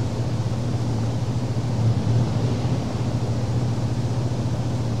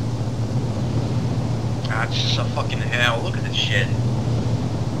 Ah, it's just a fucking hell. Look at this shit.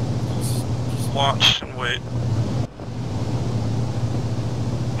 Just watch and wait.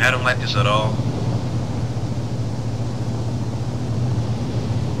 I don't like this at all.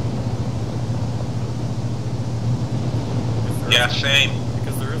 Yeah, same.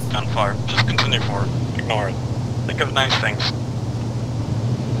 Because there is Gunfire. Just continue forward. Ignore it. Think of nice things.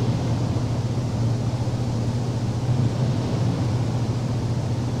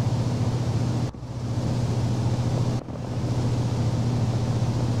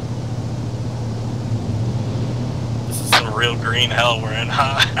 This is some real green hell we're in,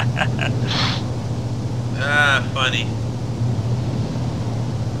 huh? Ah, funny.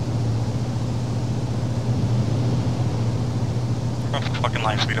 Run for fucking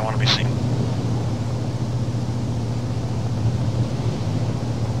life, we don't want to be seen.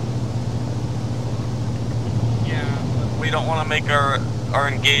 we don't want to make our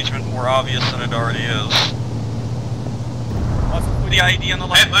engagement more obvious than it already is. The ID on the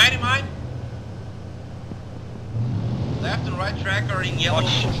left. Mine. Left and right track are in yellow.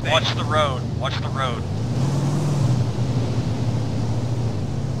 Watch the road. Watch the road.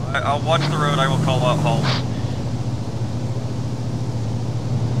 I'll watch the road. I will call out halts.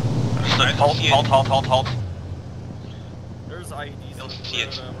 Halt. There's IEDs on the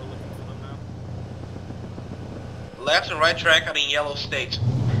road, we're looking for them now. Left and right track are in yellow state.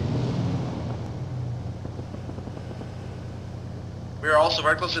 We are also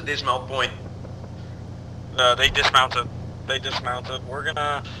very close to dismount point. They dismounted. We're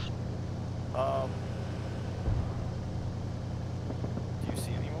gonna... Do you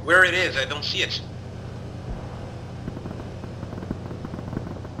see anyone? Where it is, I don't see it.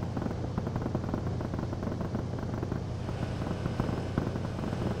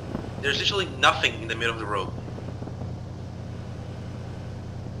 There's literally nothing in the middle of the road.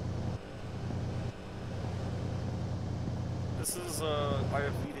 This is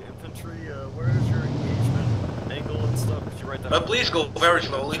IFV to infantry. Where is your engagement angle and stuff? Could you write that But out? please go very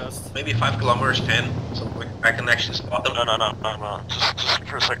slowly. Maybe 5 kilometers, 10, so I can actually spot them. No. Just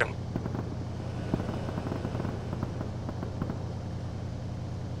for a second.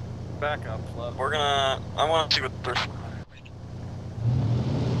 Back up, Pleb. We're gonna... I want to see what there's... 210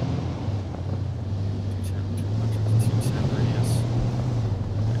 radius.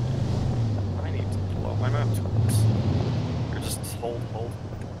 I need to blow my map tools. Or just hold.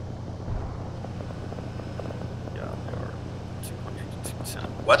 Yeah, they are 200 to 210.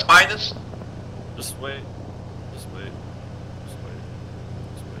 What's behind us? Just wait.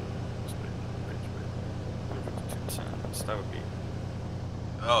 So that would be...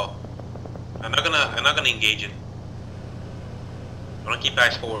 Oh. I'm not gonna engage it. I'm gonna keep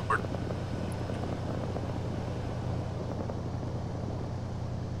eyes forward.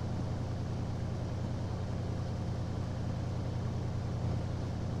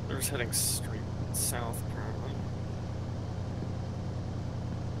 They're just heading straight south, apparently.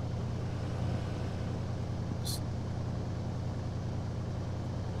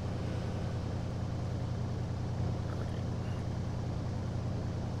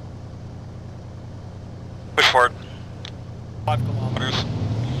 Push forward. 5 kilometers.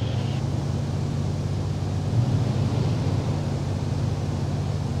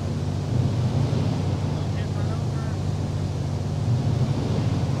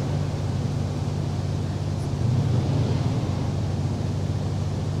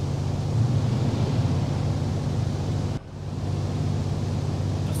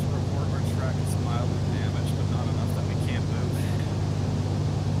 Just to report, our track is mildly damaged, but not enough that we can't move.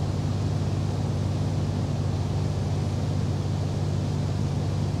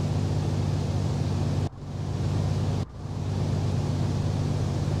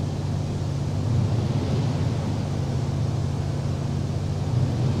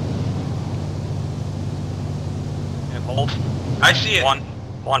 And hold. I see it.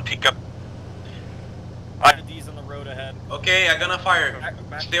 One peek up. IEDs on the road ahead. Okay, I'm gonna fire.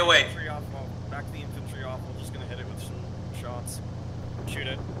 Back Stay away. Back the infantry off. We're just gonna hit it with some shots. Shoot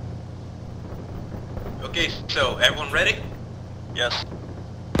it. Okay, so everyone ready? Yes.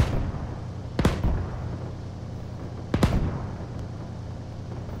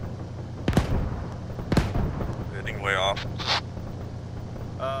 Heading way off.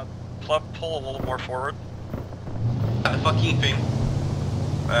 Pull a little more forward. The fucking thing.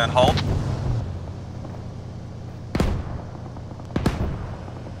 And halt.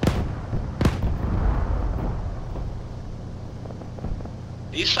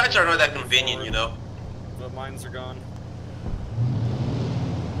 These sites are not that convenient, you know. The mines are gone.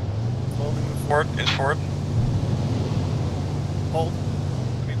 Holding forward. It's forward. Hold.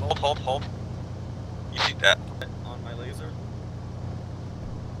 Hold. You see that? On my laser.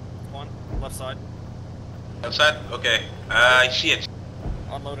 One. Left side. Outside? Okay. I see it.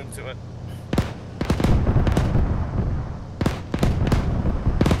 Unload into it.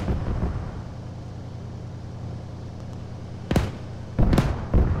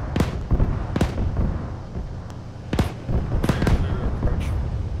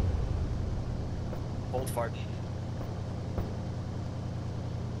 Hold fire.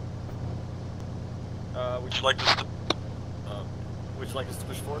 Would you like us to? Would you like us to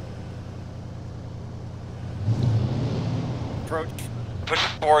push forward? Approach. Push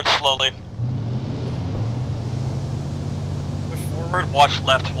forward slowly. Push forward. Watch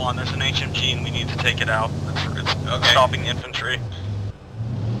left one. There's an HMG and we need to take it out. It's Okay. stopping the infantry.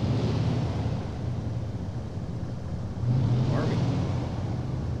 Are we?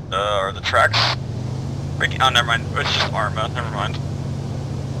 Are the tracks? Oh, never mind. It's just Arma. Never mind.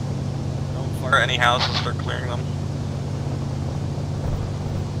 Don't Or fire any houses, they're clearing them.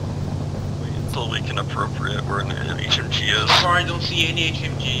 Until we can appropriate where an HMG is. So far I don't see any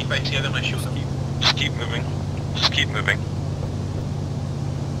HMG. If I see them, I shoot them. Just keep moving. Just keep moving.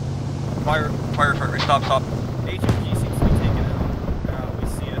 Fire, stop. HMG seems to be taken out. We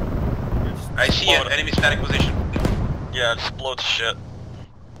see it. Yeah, just I see blow an it. enemy static position. Yeah, just blow it to shit.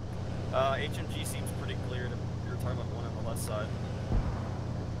 HMG seems pretty clear. You're talking about one on the left side.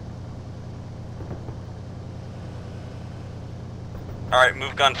 Alright,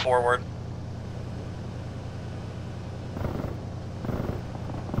 move gun forward.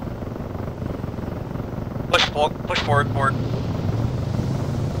 Push forward.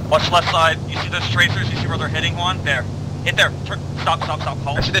 Watch left side. You see those tracers? You see where they're hitting one? There. Hit there. Stop.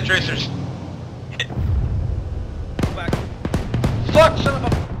 Hold. I see the tracers. Hit. Go back. Fuck, son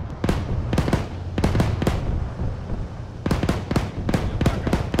of a...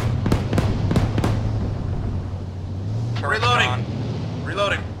 Turret's Reloading. gone.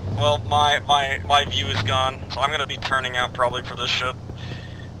 Reloading. Well, my view is gone, so I'm gonna be turning out probably for this ship.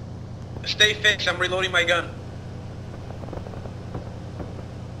 Stay fixed, I'm reloading my gun.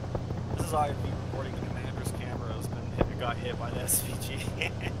 This is IFV reporting the commander's camera has been got hit by the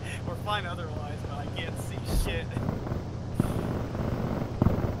SVG. We're fine otherwise, but I can't see shit.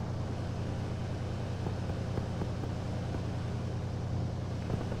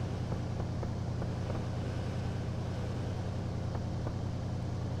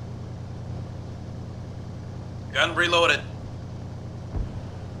 Gun reloaded.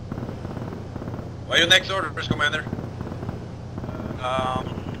 What are your next orders, Commander?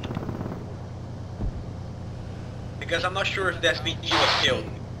 Because I'm not sure if the SPG was killed.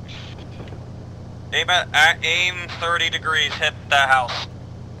 Aim 30 degrees, hit that house.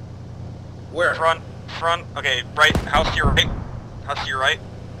 Where? Front, okay, right, house to your right. House to your right.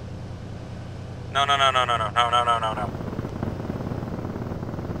 No.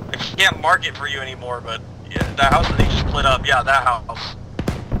 I can't mark it for you anymore, but yeah, the house that they split up, yeah, that house.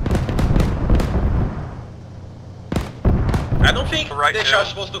 I don't think Right they too. are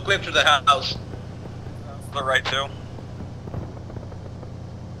supposed to clip through the house. The right too.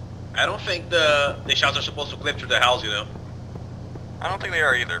 I don't think the shots are supposed to clip through the house, you know. I don't think they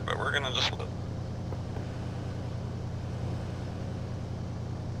are either, but we're gonna just...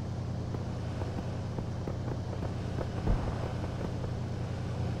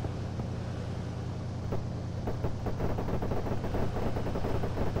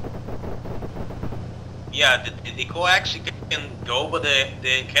 Yeah, the coax can go, but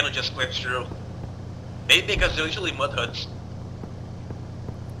the cannot just clip through. Maybe because they're usually mud huts.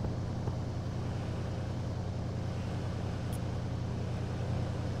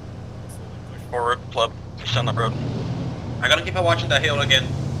 Forward, pleb, push down the road. I gotta keep on watching that hill again.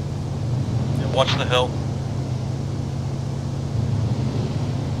 Watch the hill.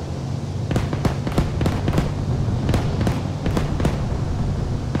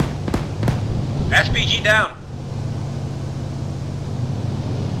 SPG down.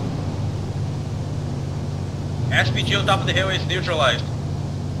 SPG on top of the hill is neutralized.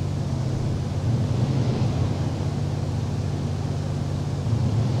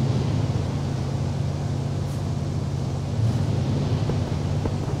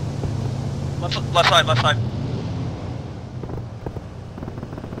 Left side.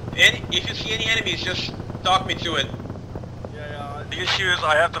 If you see any enemies, just talk me to it. Yeah. The issue is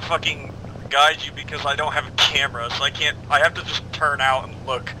I have to fucking guide you because I don't have a camera, so I have to just turn out and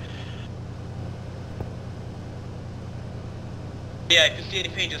look. Yeah, if you see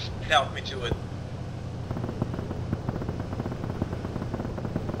anything, just talk me to it.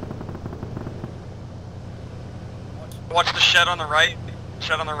 Watch the shed on the right.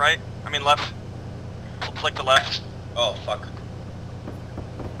 Shed on the right. I mean left. Click the left. Oh, fuck.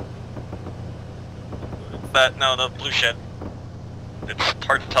 No, the blue shed. It's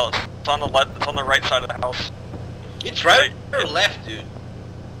hard to tell. It's on the left. It's on the right side of the house. It's right or left, dude?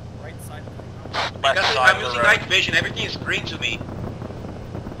 Right side of the house. Left Because side I'm of the using road. night vision, everything is green to me.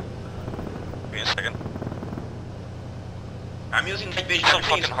 Give me a second. I'm using night vision, So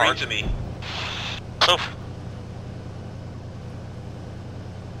everything is fucking green hard. to me. So,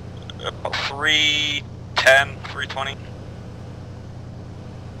 about 310, 320.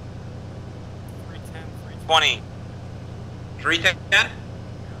 310, 20. 310?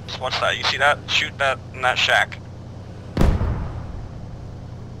 Just watch that. You see that? Shoot that in that shack.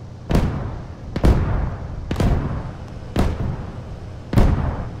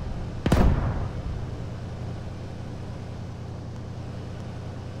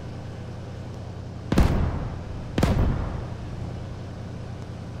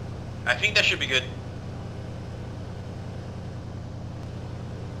 I think that should be good.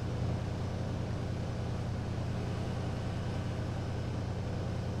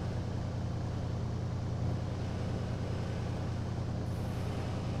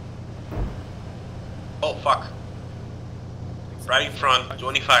 Oh fuck. Right in front,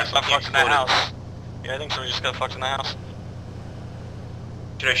 25, Got something fucked in that exploded. house. Yeah, I think so. We just got fucked in the house.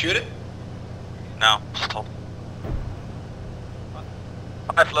 Should I shoot it? No, just hold.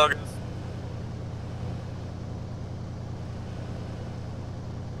 Hi, Flogan.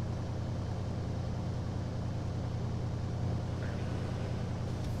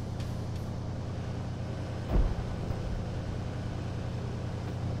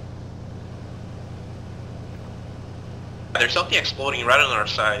 There's something exploding right on our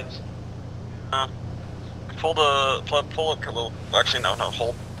side. Pull it a little. Actually, no,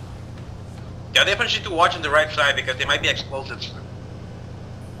 hold. Yeah, definitely need to watch on the right side because there might be explosives.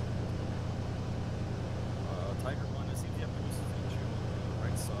 Tiger 1, I think you have to use the on the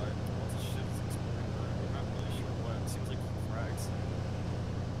right side. Lots of shit is exploding there. We're not really sure what. It seems like frags.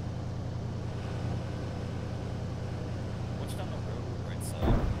 Watch down the road, right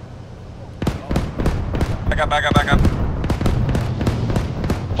side. Back up.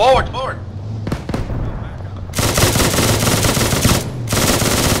 Forward!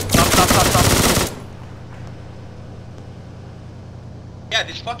 Stop. Yeah,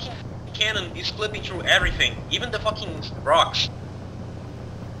 this fucking cannon is flipping through everything, even the fucking rocks.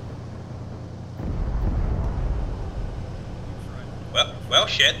 Well,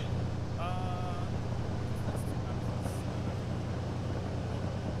 shit.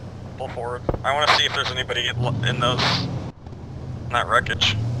 Pull forward. I want to see if there's anybody in that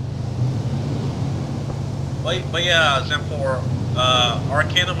wreckage. But yeah, Zen4, our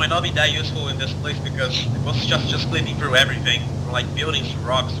cannon might not be that useful in this place because it was just flipping through everything, from like buildings to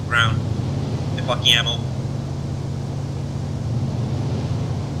rocks to ground. The fucking ammo.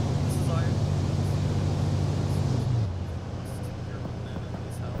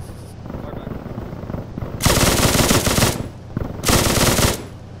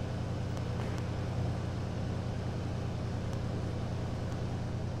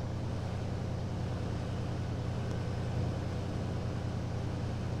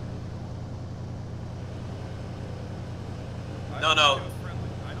 No.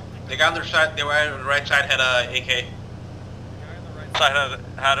 The guy on the side, the guy on the right side had a AK. The guy on the right Side had it.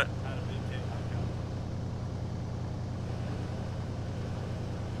 had a AK.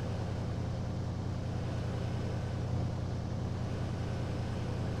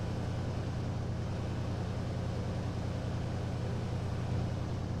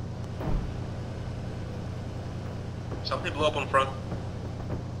 Something blew up in front.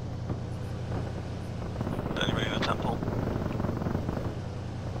 Anybody in the temple?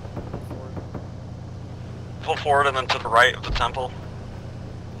 Pull forward and then to the right of the temple.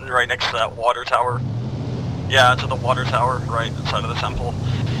 Right next to that water tower. Yeah, to the water tower, right inside of the temple.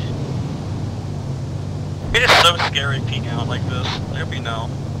 It is so scary peeking out like this. I hope you know.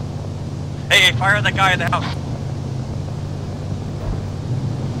 Hey, fire at that guy in the house!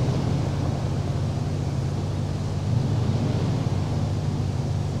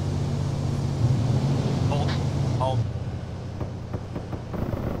 Hold.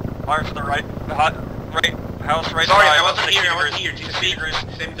 Fire to the right. Right. House right Sorry, side. I wasn't here. Just speak.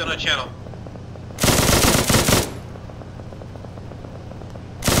 Send me to another channel.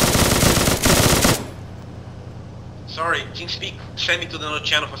 Sorry, TeamSpeak sent me to another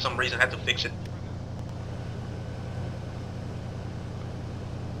channel for some reason. I had to fix it.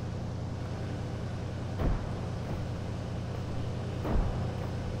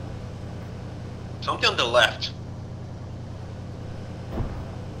 Something on the left.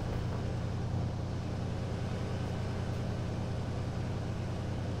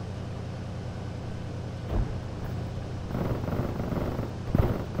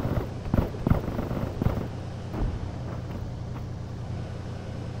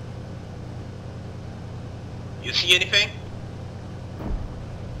 You see anything?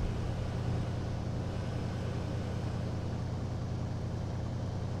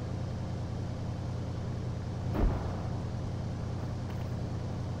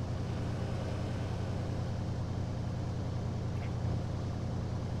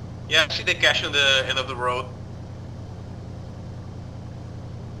 Yeah, I see the cache on the end of the road.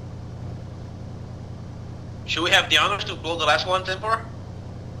 Should we have the honors to blow the last one, Tempor?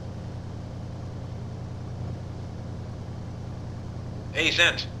 Hey,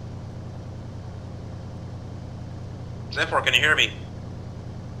 Zent. Zenfor, can you hear me?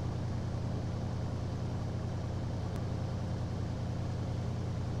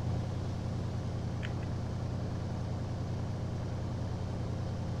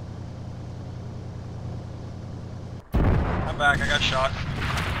 back. I got shot.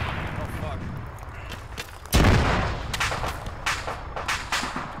 Oh fuck.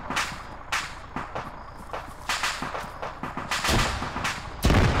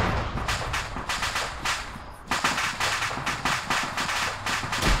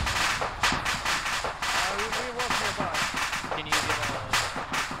 We work nearby. Can you get a...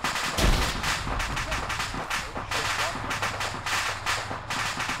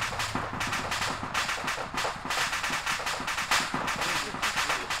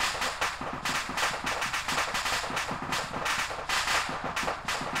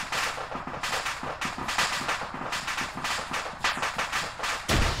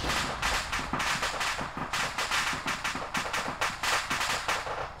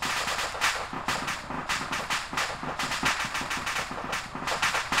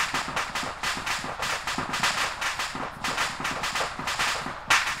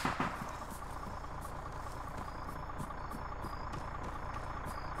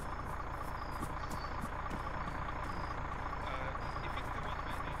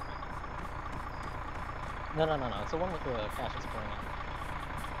 No. It's the one with the caches pouring out.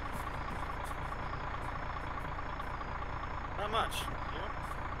 Not much.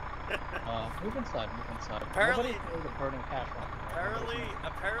 Move inside. Apparently- Nobody threw the burning cache rock. Apparently,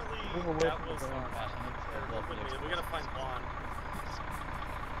 Move away that from the was. burning cache. I need to We gotta find Juan.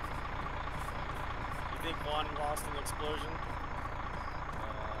 You think Juan lost in the explosion?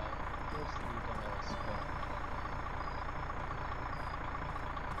 Where's the dumbass going?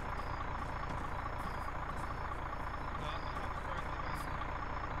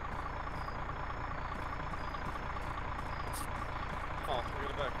 Oh, we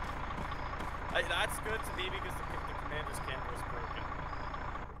got it back. That's good to me because the commander's camera is broken.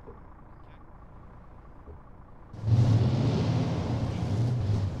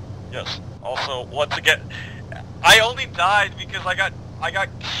 Yes. Also, once again, I only died because I got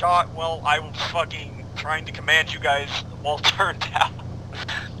shot while I was fucking trying to command you guys while turned out.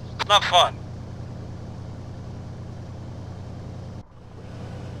 It's not fun.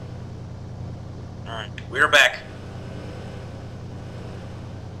 Alright. We're back.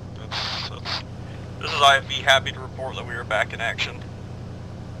 This is I'd be happy to report that we are back in action.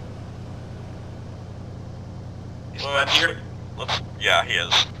 Is Juan here? Yeah, he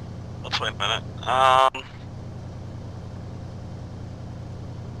is. Let's wait a minute.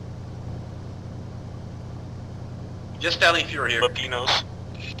 Just tell me if you're here. Filipinos.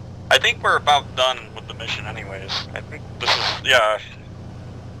 I think we're about done with the mission anyways. I think this is, yeah.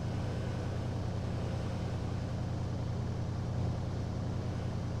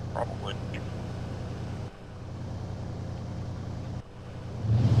 Probably.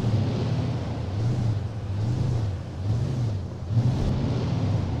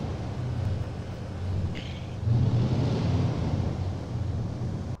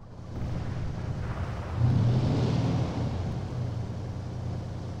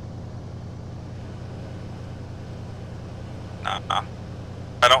 Nah.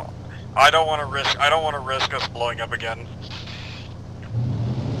 I don't want to risk us blowing up again.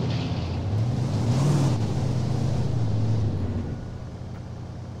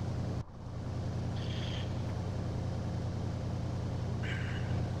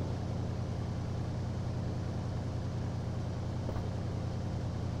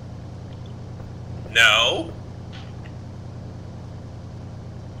 No.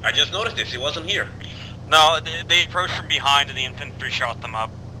 I just noticed this. He wasn't here. No, they approached from behind and the infantry shot them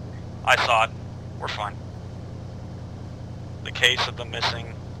up. I saw it. We're fine. The case of them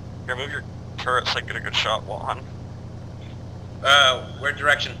missing. Here, move your turret so I can get a good shot, Juan. Where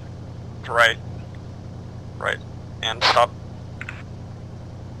direction? To right. Right. And stop.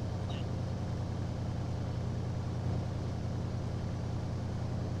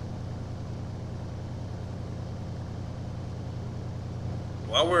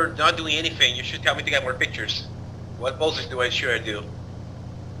 While we're not doing anything, you should tell me to get more pictures. What poses should I do?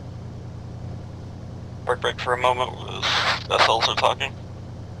 Break for a moment. Vessels are talking.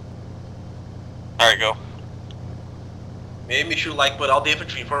 Alright, go. Maybe we should put all the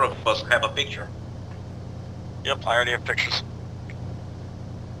infantry in front of us and have a picture. Yep, I already have pictures.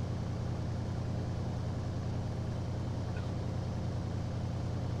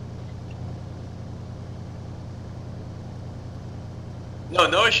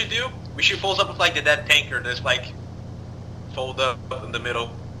 No, we should do? We should pose up with the dead tanker that's fold up in the middle.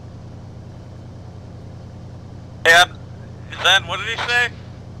 And then, what did he say?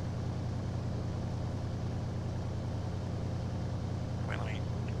 Wait, let me...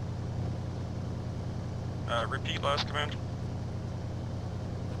 repeat last command.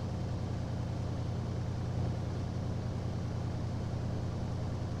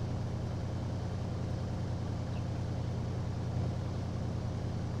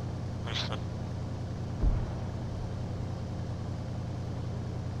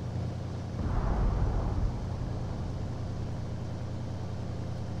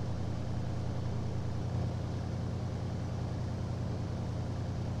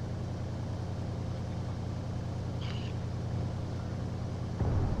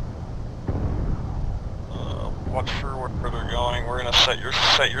 watch for where they're going. We're gonna set your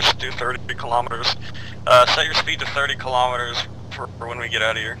speed to 30 kilometers. Set your speed to 30 kilometers for when we get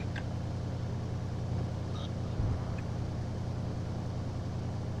out of here.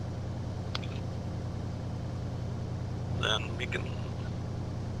 Then we can.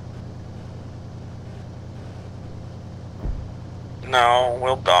 No,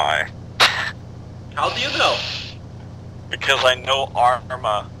 we'll die. How do you know? Because I know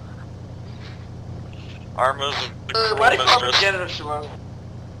Arma. Arma's the cruel why do you call me mistress. generous, Juan?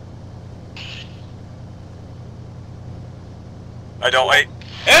 I don't wait.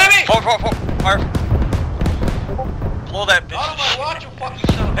 Enemy! Fire! Blow that bitch. Out of my watch, you fucking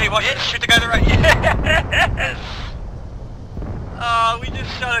son of a Hey, watch it! bitch. Shoot the guy to the right. Yes! We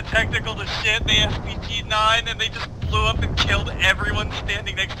just shot a technical to shit. They SPT-9 and they just blew up and killed everyone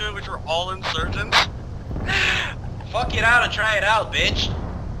standing next to it, which were all insurgents. Fuck it out and try it out, bitch.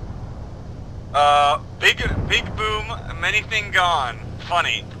 Big boom, many thing gone.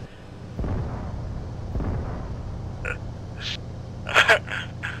 Funny.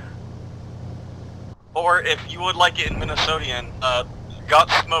 Or if you would like it in Minnesotian, got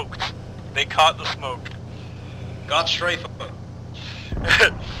smoked. They caught the smoke. Got strafe.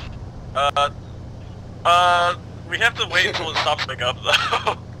 We have to wait until it stops picking up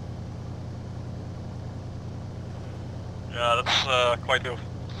though. Yeah, that's quite new.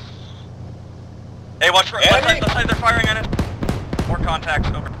 Hey, watch right side, left side, they're firing at us. More contacts,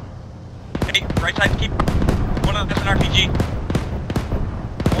 over. Hey, right side, keep. One of that's an RPG.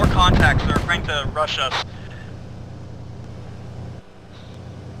 More contacts, they're trying to rush us.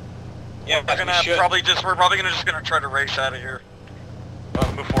 Yeah, we're probably gonna try to race out of here.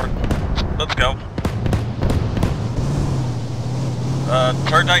 Move forward. Let's go.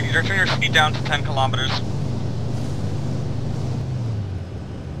 Turn your speed down to 10 kilometers.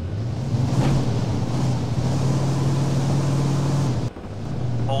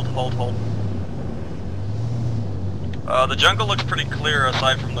 Hold. The jungle looks pretty clear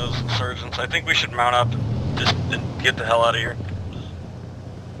aside from those insurgents. I think we should mount up and get the hell out of here.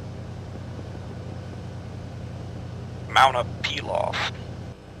 Mount up, peel off.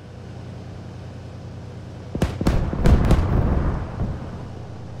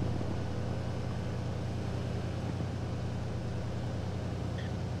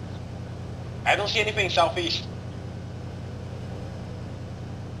 I don't see anything southeast.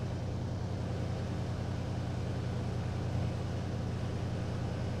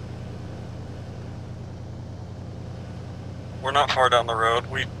 We're not far down the road.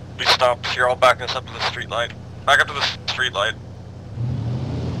 We stopped here. I'll back us up to the street light. Back up to the street light.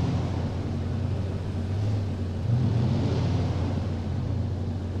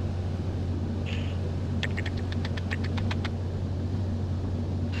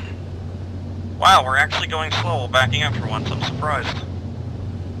 Wow, we're actually going slow, backing up for once. I'm surprised.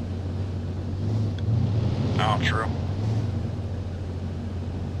 Oh, true.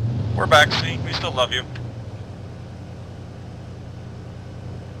 We're back, see? We still love you.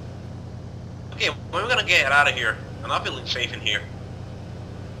 Okay, when are we gonna get out of here? I'm not feeling safe in here.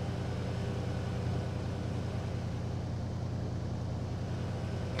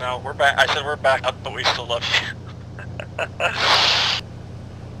 No, we're back. I said we're back up, but we still love you.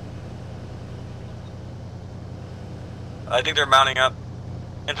 I think they're mounting up.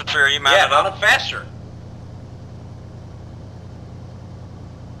 Infantry, are you mounted up? Yeah, mount up faster.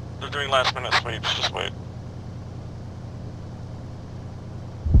 They're doing last minute sweeps, just wait.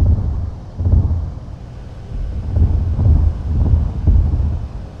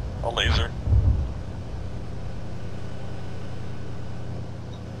 A laser.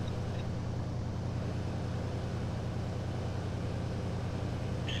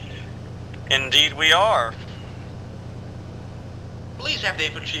 Indeed we are. Please have the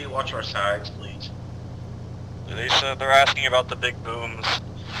infantry watch our sides, please. They said they're asking about the big booms.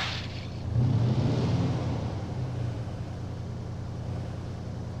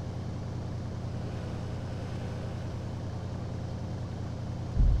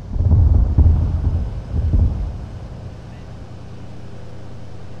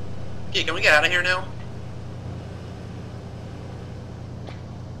 Okay, can we get out of here now?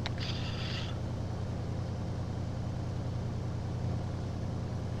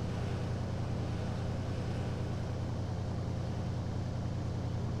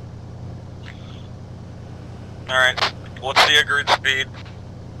 Alright, what's the agreed speed?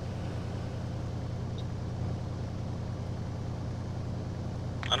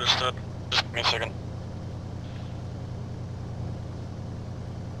 Understood. Just give me a second.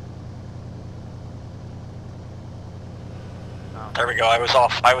 There we go, I was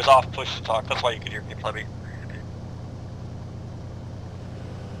off push to talk, that's why you could hear me, plebby.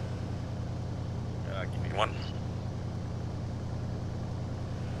 one.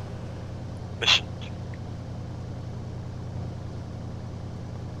 Mission.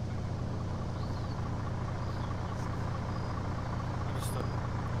 Understood.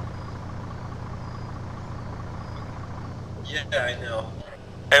 Yeah, I know.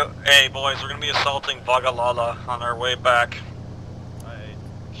 Hey boys, we're gonna be assaulting Vagalala on our way back.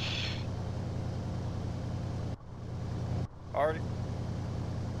 Already.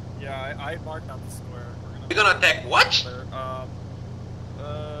 Yeah, I marked out the square. We're gonna attack what?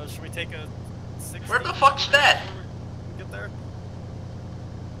 Should we take a 60? Where the fuck's that? Get there?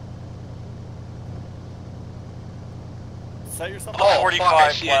 Set yourself Oh, up.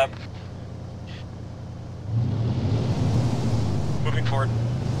 45 fuck, lap. Moving forward.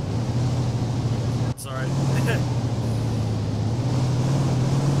 Sorry.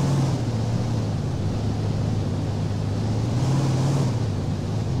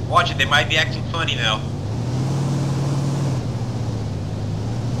 Watch it, they might be acting funny now.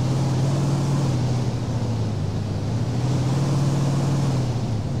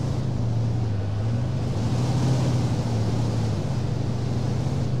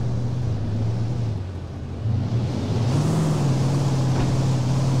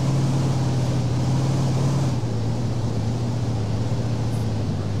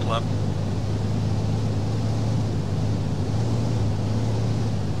 Lap.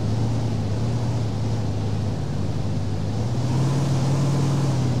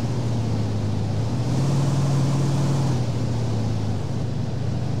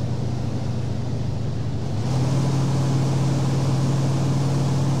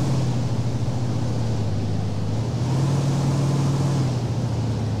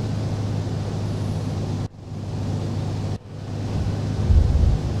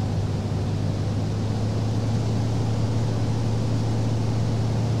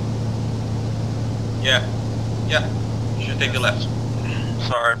 Yeah. Yeah. You should take the left.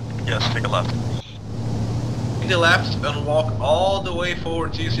 Sorry. Yes, take a left. Take the left and walk all the way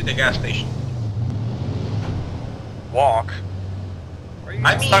forward till you see the gas station. Walk.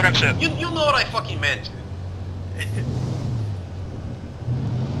 I mean, Talking shit. you know what I fucking meant.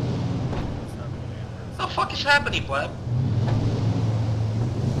 What the fuck is happening, pleb?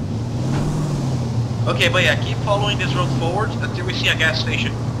 Okay, but yeah, keep following this road forward until we see a gas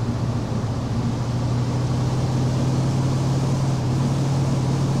station.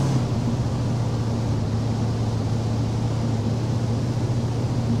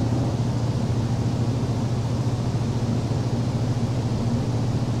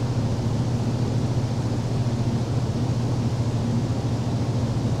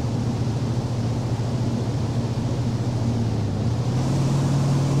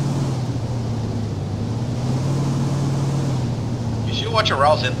 What your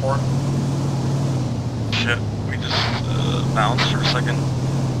rouse in for? Shit, we just bounced for a second.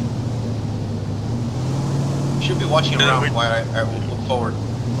 You should be watching Yeah, around we- while I will look forward.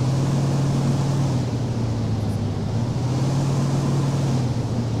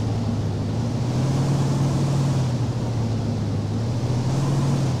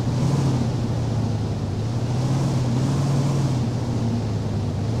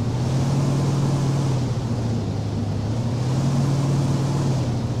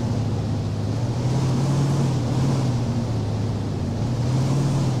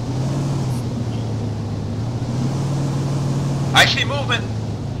 I see movement!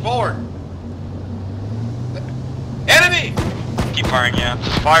 Forward! Enemy! Keep firing, yeah.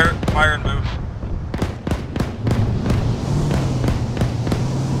 Just fire and move.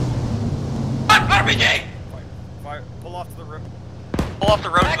 RPG! Fire. Pull off to the rip. Pull off the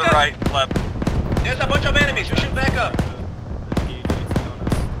road Back to the up. right, left. There's a bunch of enemies, we should back up!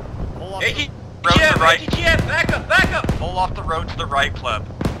 Pull off ATGM, Road to the right. ATGM, back up, back up! Pull off the road to the right, pleb.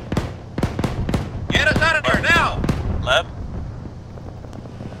 Get us out of there, now! Leb?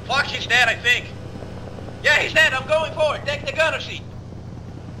 Fox is dead, I think. Yeah, he's dead, I'm going forward, take the gunner seat.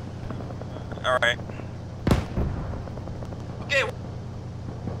 Alright. Okay.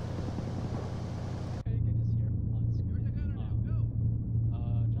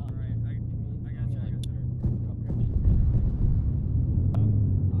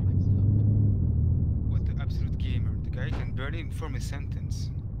 What the absolute gamer? The guy can barely form a sentence.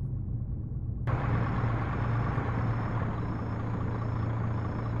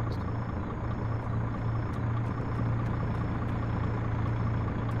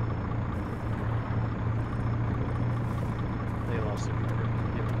 They lost it.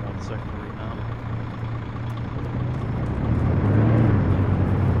 Give them 1 second to remount.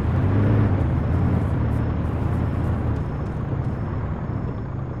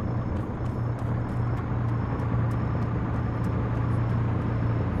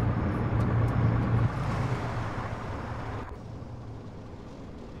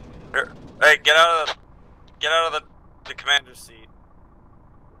 Hey, get out of the commander's seat.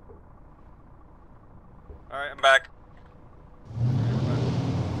 Alright, I'm back.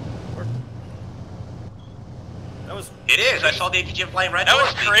 That was. It is. I saw the ATGM flying right That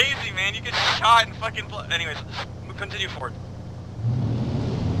was towards me. crazy, man. You get shot and fucking. Anyways, continue forward.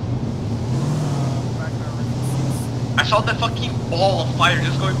 I saw the fucking ball of fire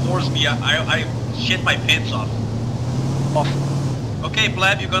just going towards me. I shit my pants off. Okay,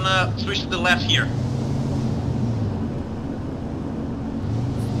 Blab, you're gonna switch to the left here.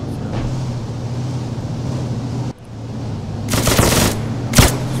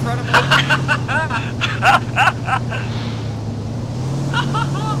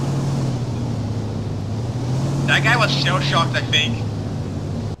 That guy was shell shocked, I think.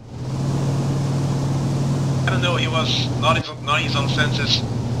 I don't know, he was not his own senses.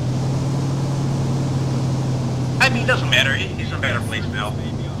 I mean, it doesn't matter, he's in a better place now.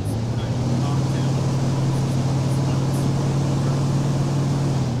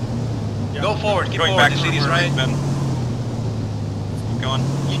 Go forward, keep going forward, back the city's right. Keep going.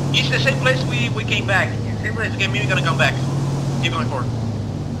 It's the same place we came back. Same place we came in, we're gonna come back. Keep going forward.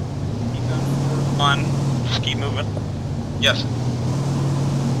 Come on, just keep moving. Yes.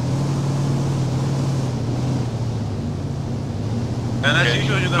 And as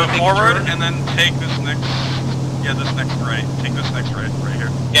usual, you're gonna move take forward a turn. and then take this next, this next right. Take this next right here.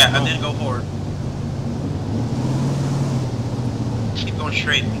 Yeah, and then go forward. Keep going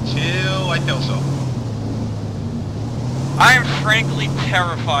straight until I tell so. I am frankly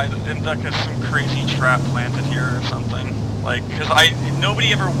terrified that Imduck has some crazy trap planted here or something. Like, because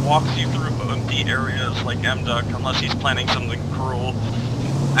nobody ever walks you through empty areas like Imduck unless he's planning something cruel.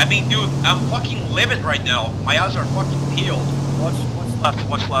 I mean, dude, I'm fucking livid right now. My eyes are fucking peeled. Watch left,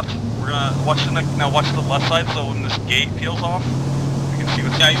 watch left. We're gonna watch the next. Now watch the left side. So when this gate peels off, we can see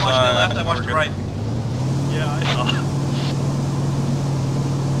what's Yeah, you watch the left, I watch the right. Yeah, I saw.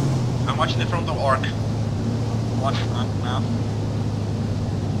 I'm watching the frontal arc. Watch front now.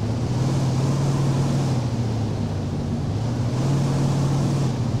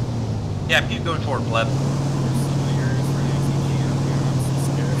 Yeah, keep going forward, Bleb. There's so many areas for ATGM here, I'm so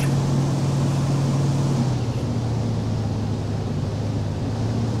scared.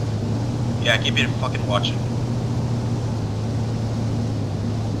 Yeah, keep it fucking watching.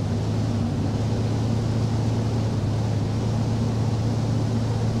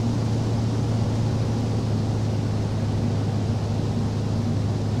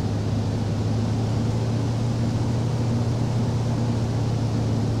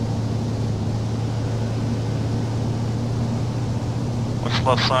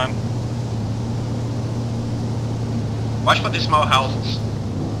 Left side. Watch for these small houses.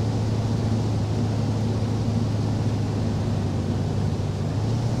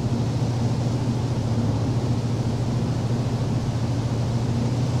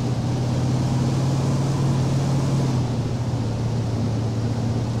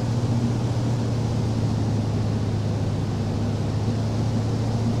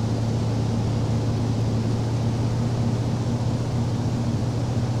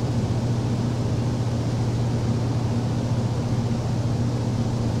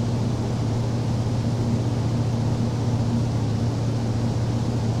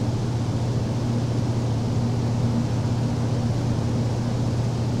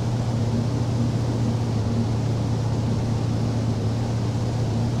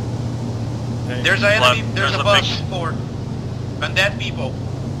 There's a enemy, there's a bus forward. And dead people.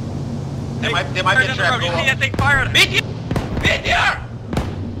 They might be a trap. You see that thing fired? Meteor! Meteor!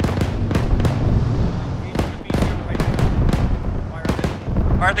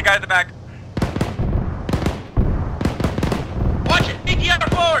 Fire the guy in the back. Watch it! Meteor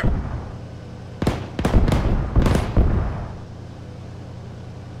forward!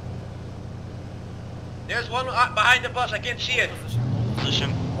 There's one behind the bus, I can't see it.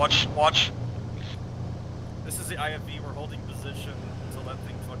 Position. Watch. This is the IFV, we're holding position until that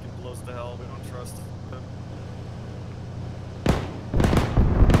thing fucking blows to hell. We don't trust them.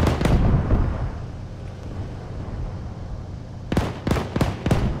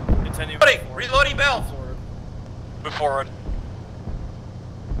 Continue. Reloading bell. Move forward.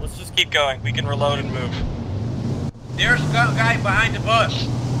 Let's just keep going. We can reload and move. There's a guy behind the bus.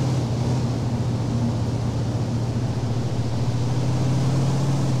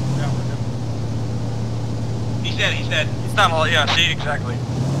 He's dead. He's not all, yeah, see, exactly.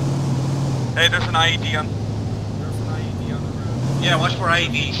 Hey, there's an IED on. There's an IED on the road. Yeah, watch for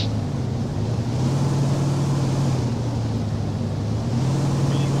IEDs.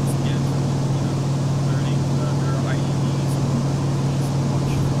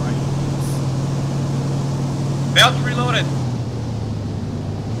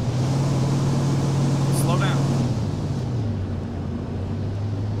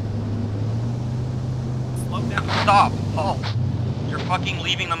 stop, halt. You're fucking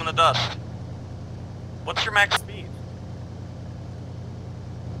leaving them in the dust. What's your max Speed.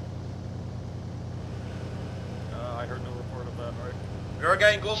 I heard no report of that, right? We're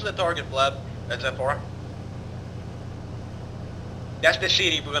getting close to the target, Blab. That's F4. That's the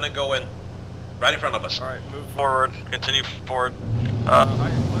city we're gonna go in. Right in front of us. Alright, move forward? Continue forward. I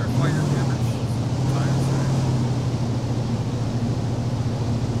clarify your damage.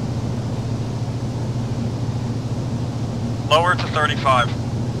 Lower to 35.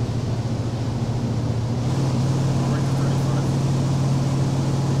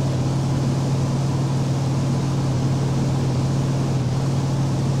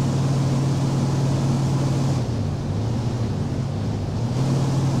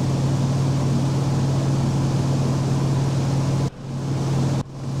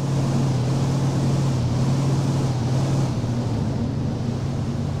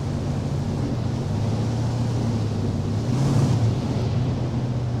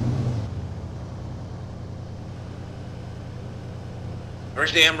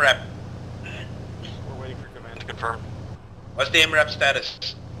 Where's the MREP? We're waiting for command To confirm. What's the MREP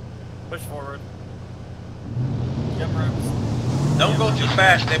status? Push forward. Yep, reps. Don't go too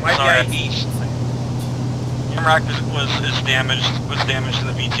fast, they might Sorry. be IDs. MRAC is damaged in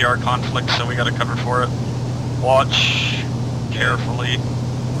the VTR conflict, so we gotta cover for it. Watch carefully.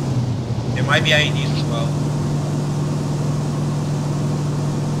 There might be IDs as well.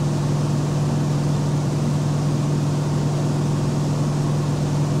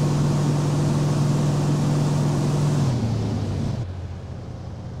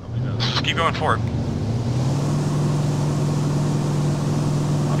 Just keep going forward.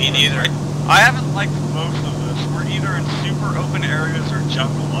 Me neither. I haven't liked most of this. We're either in super open areas or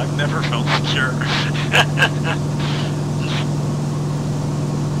jungle. I've never felt secure.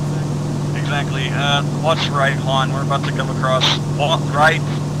 Exactly. Watch right, Juan. We're about to come across. Right.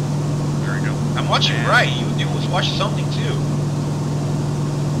 There we go. I'm watching right. You was watching something too.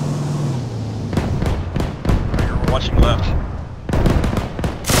 We're watching left.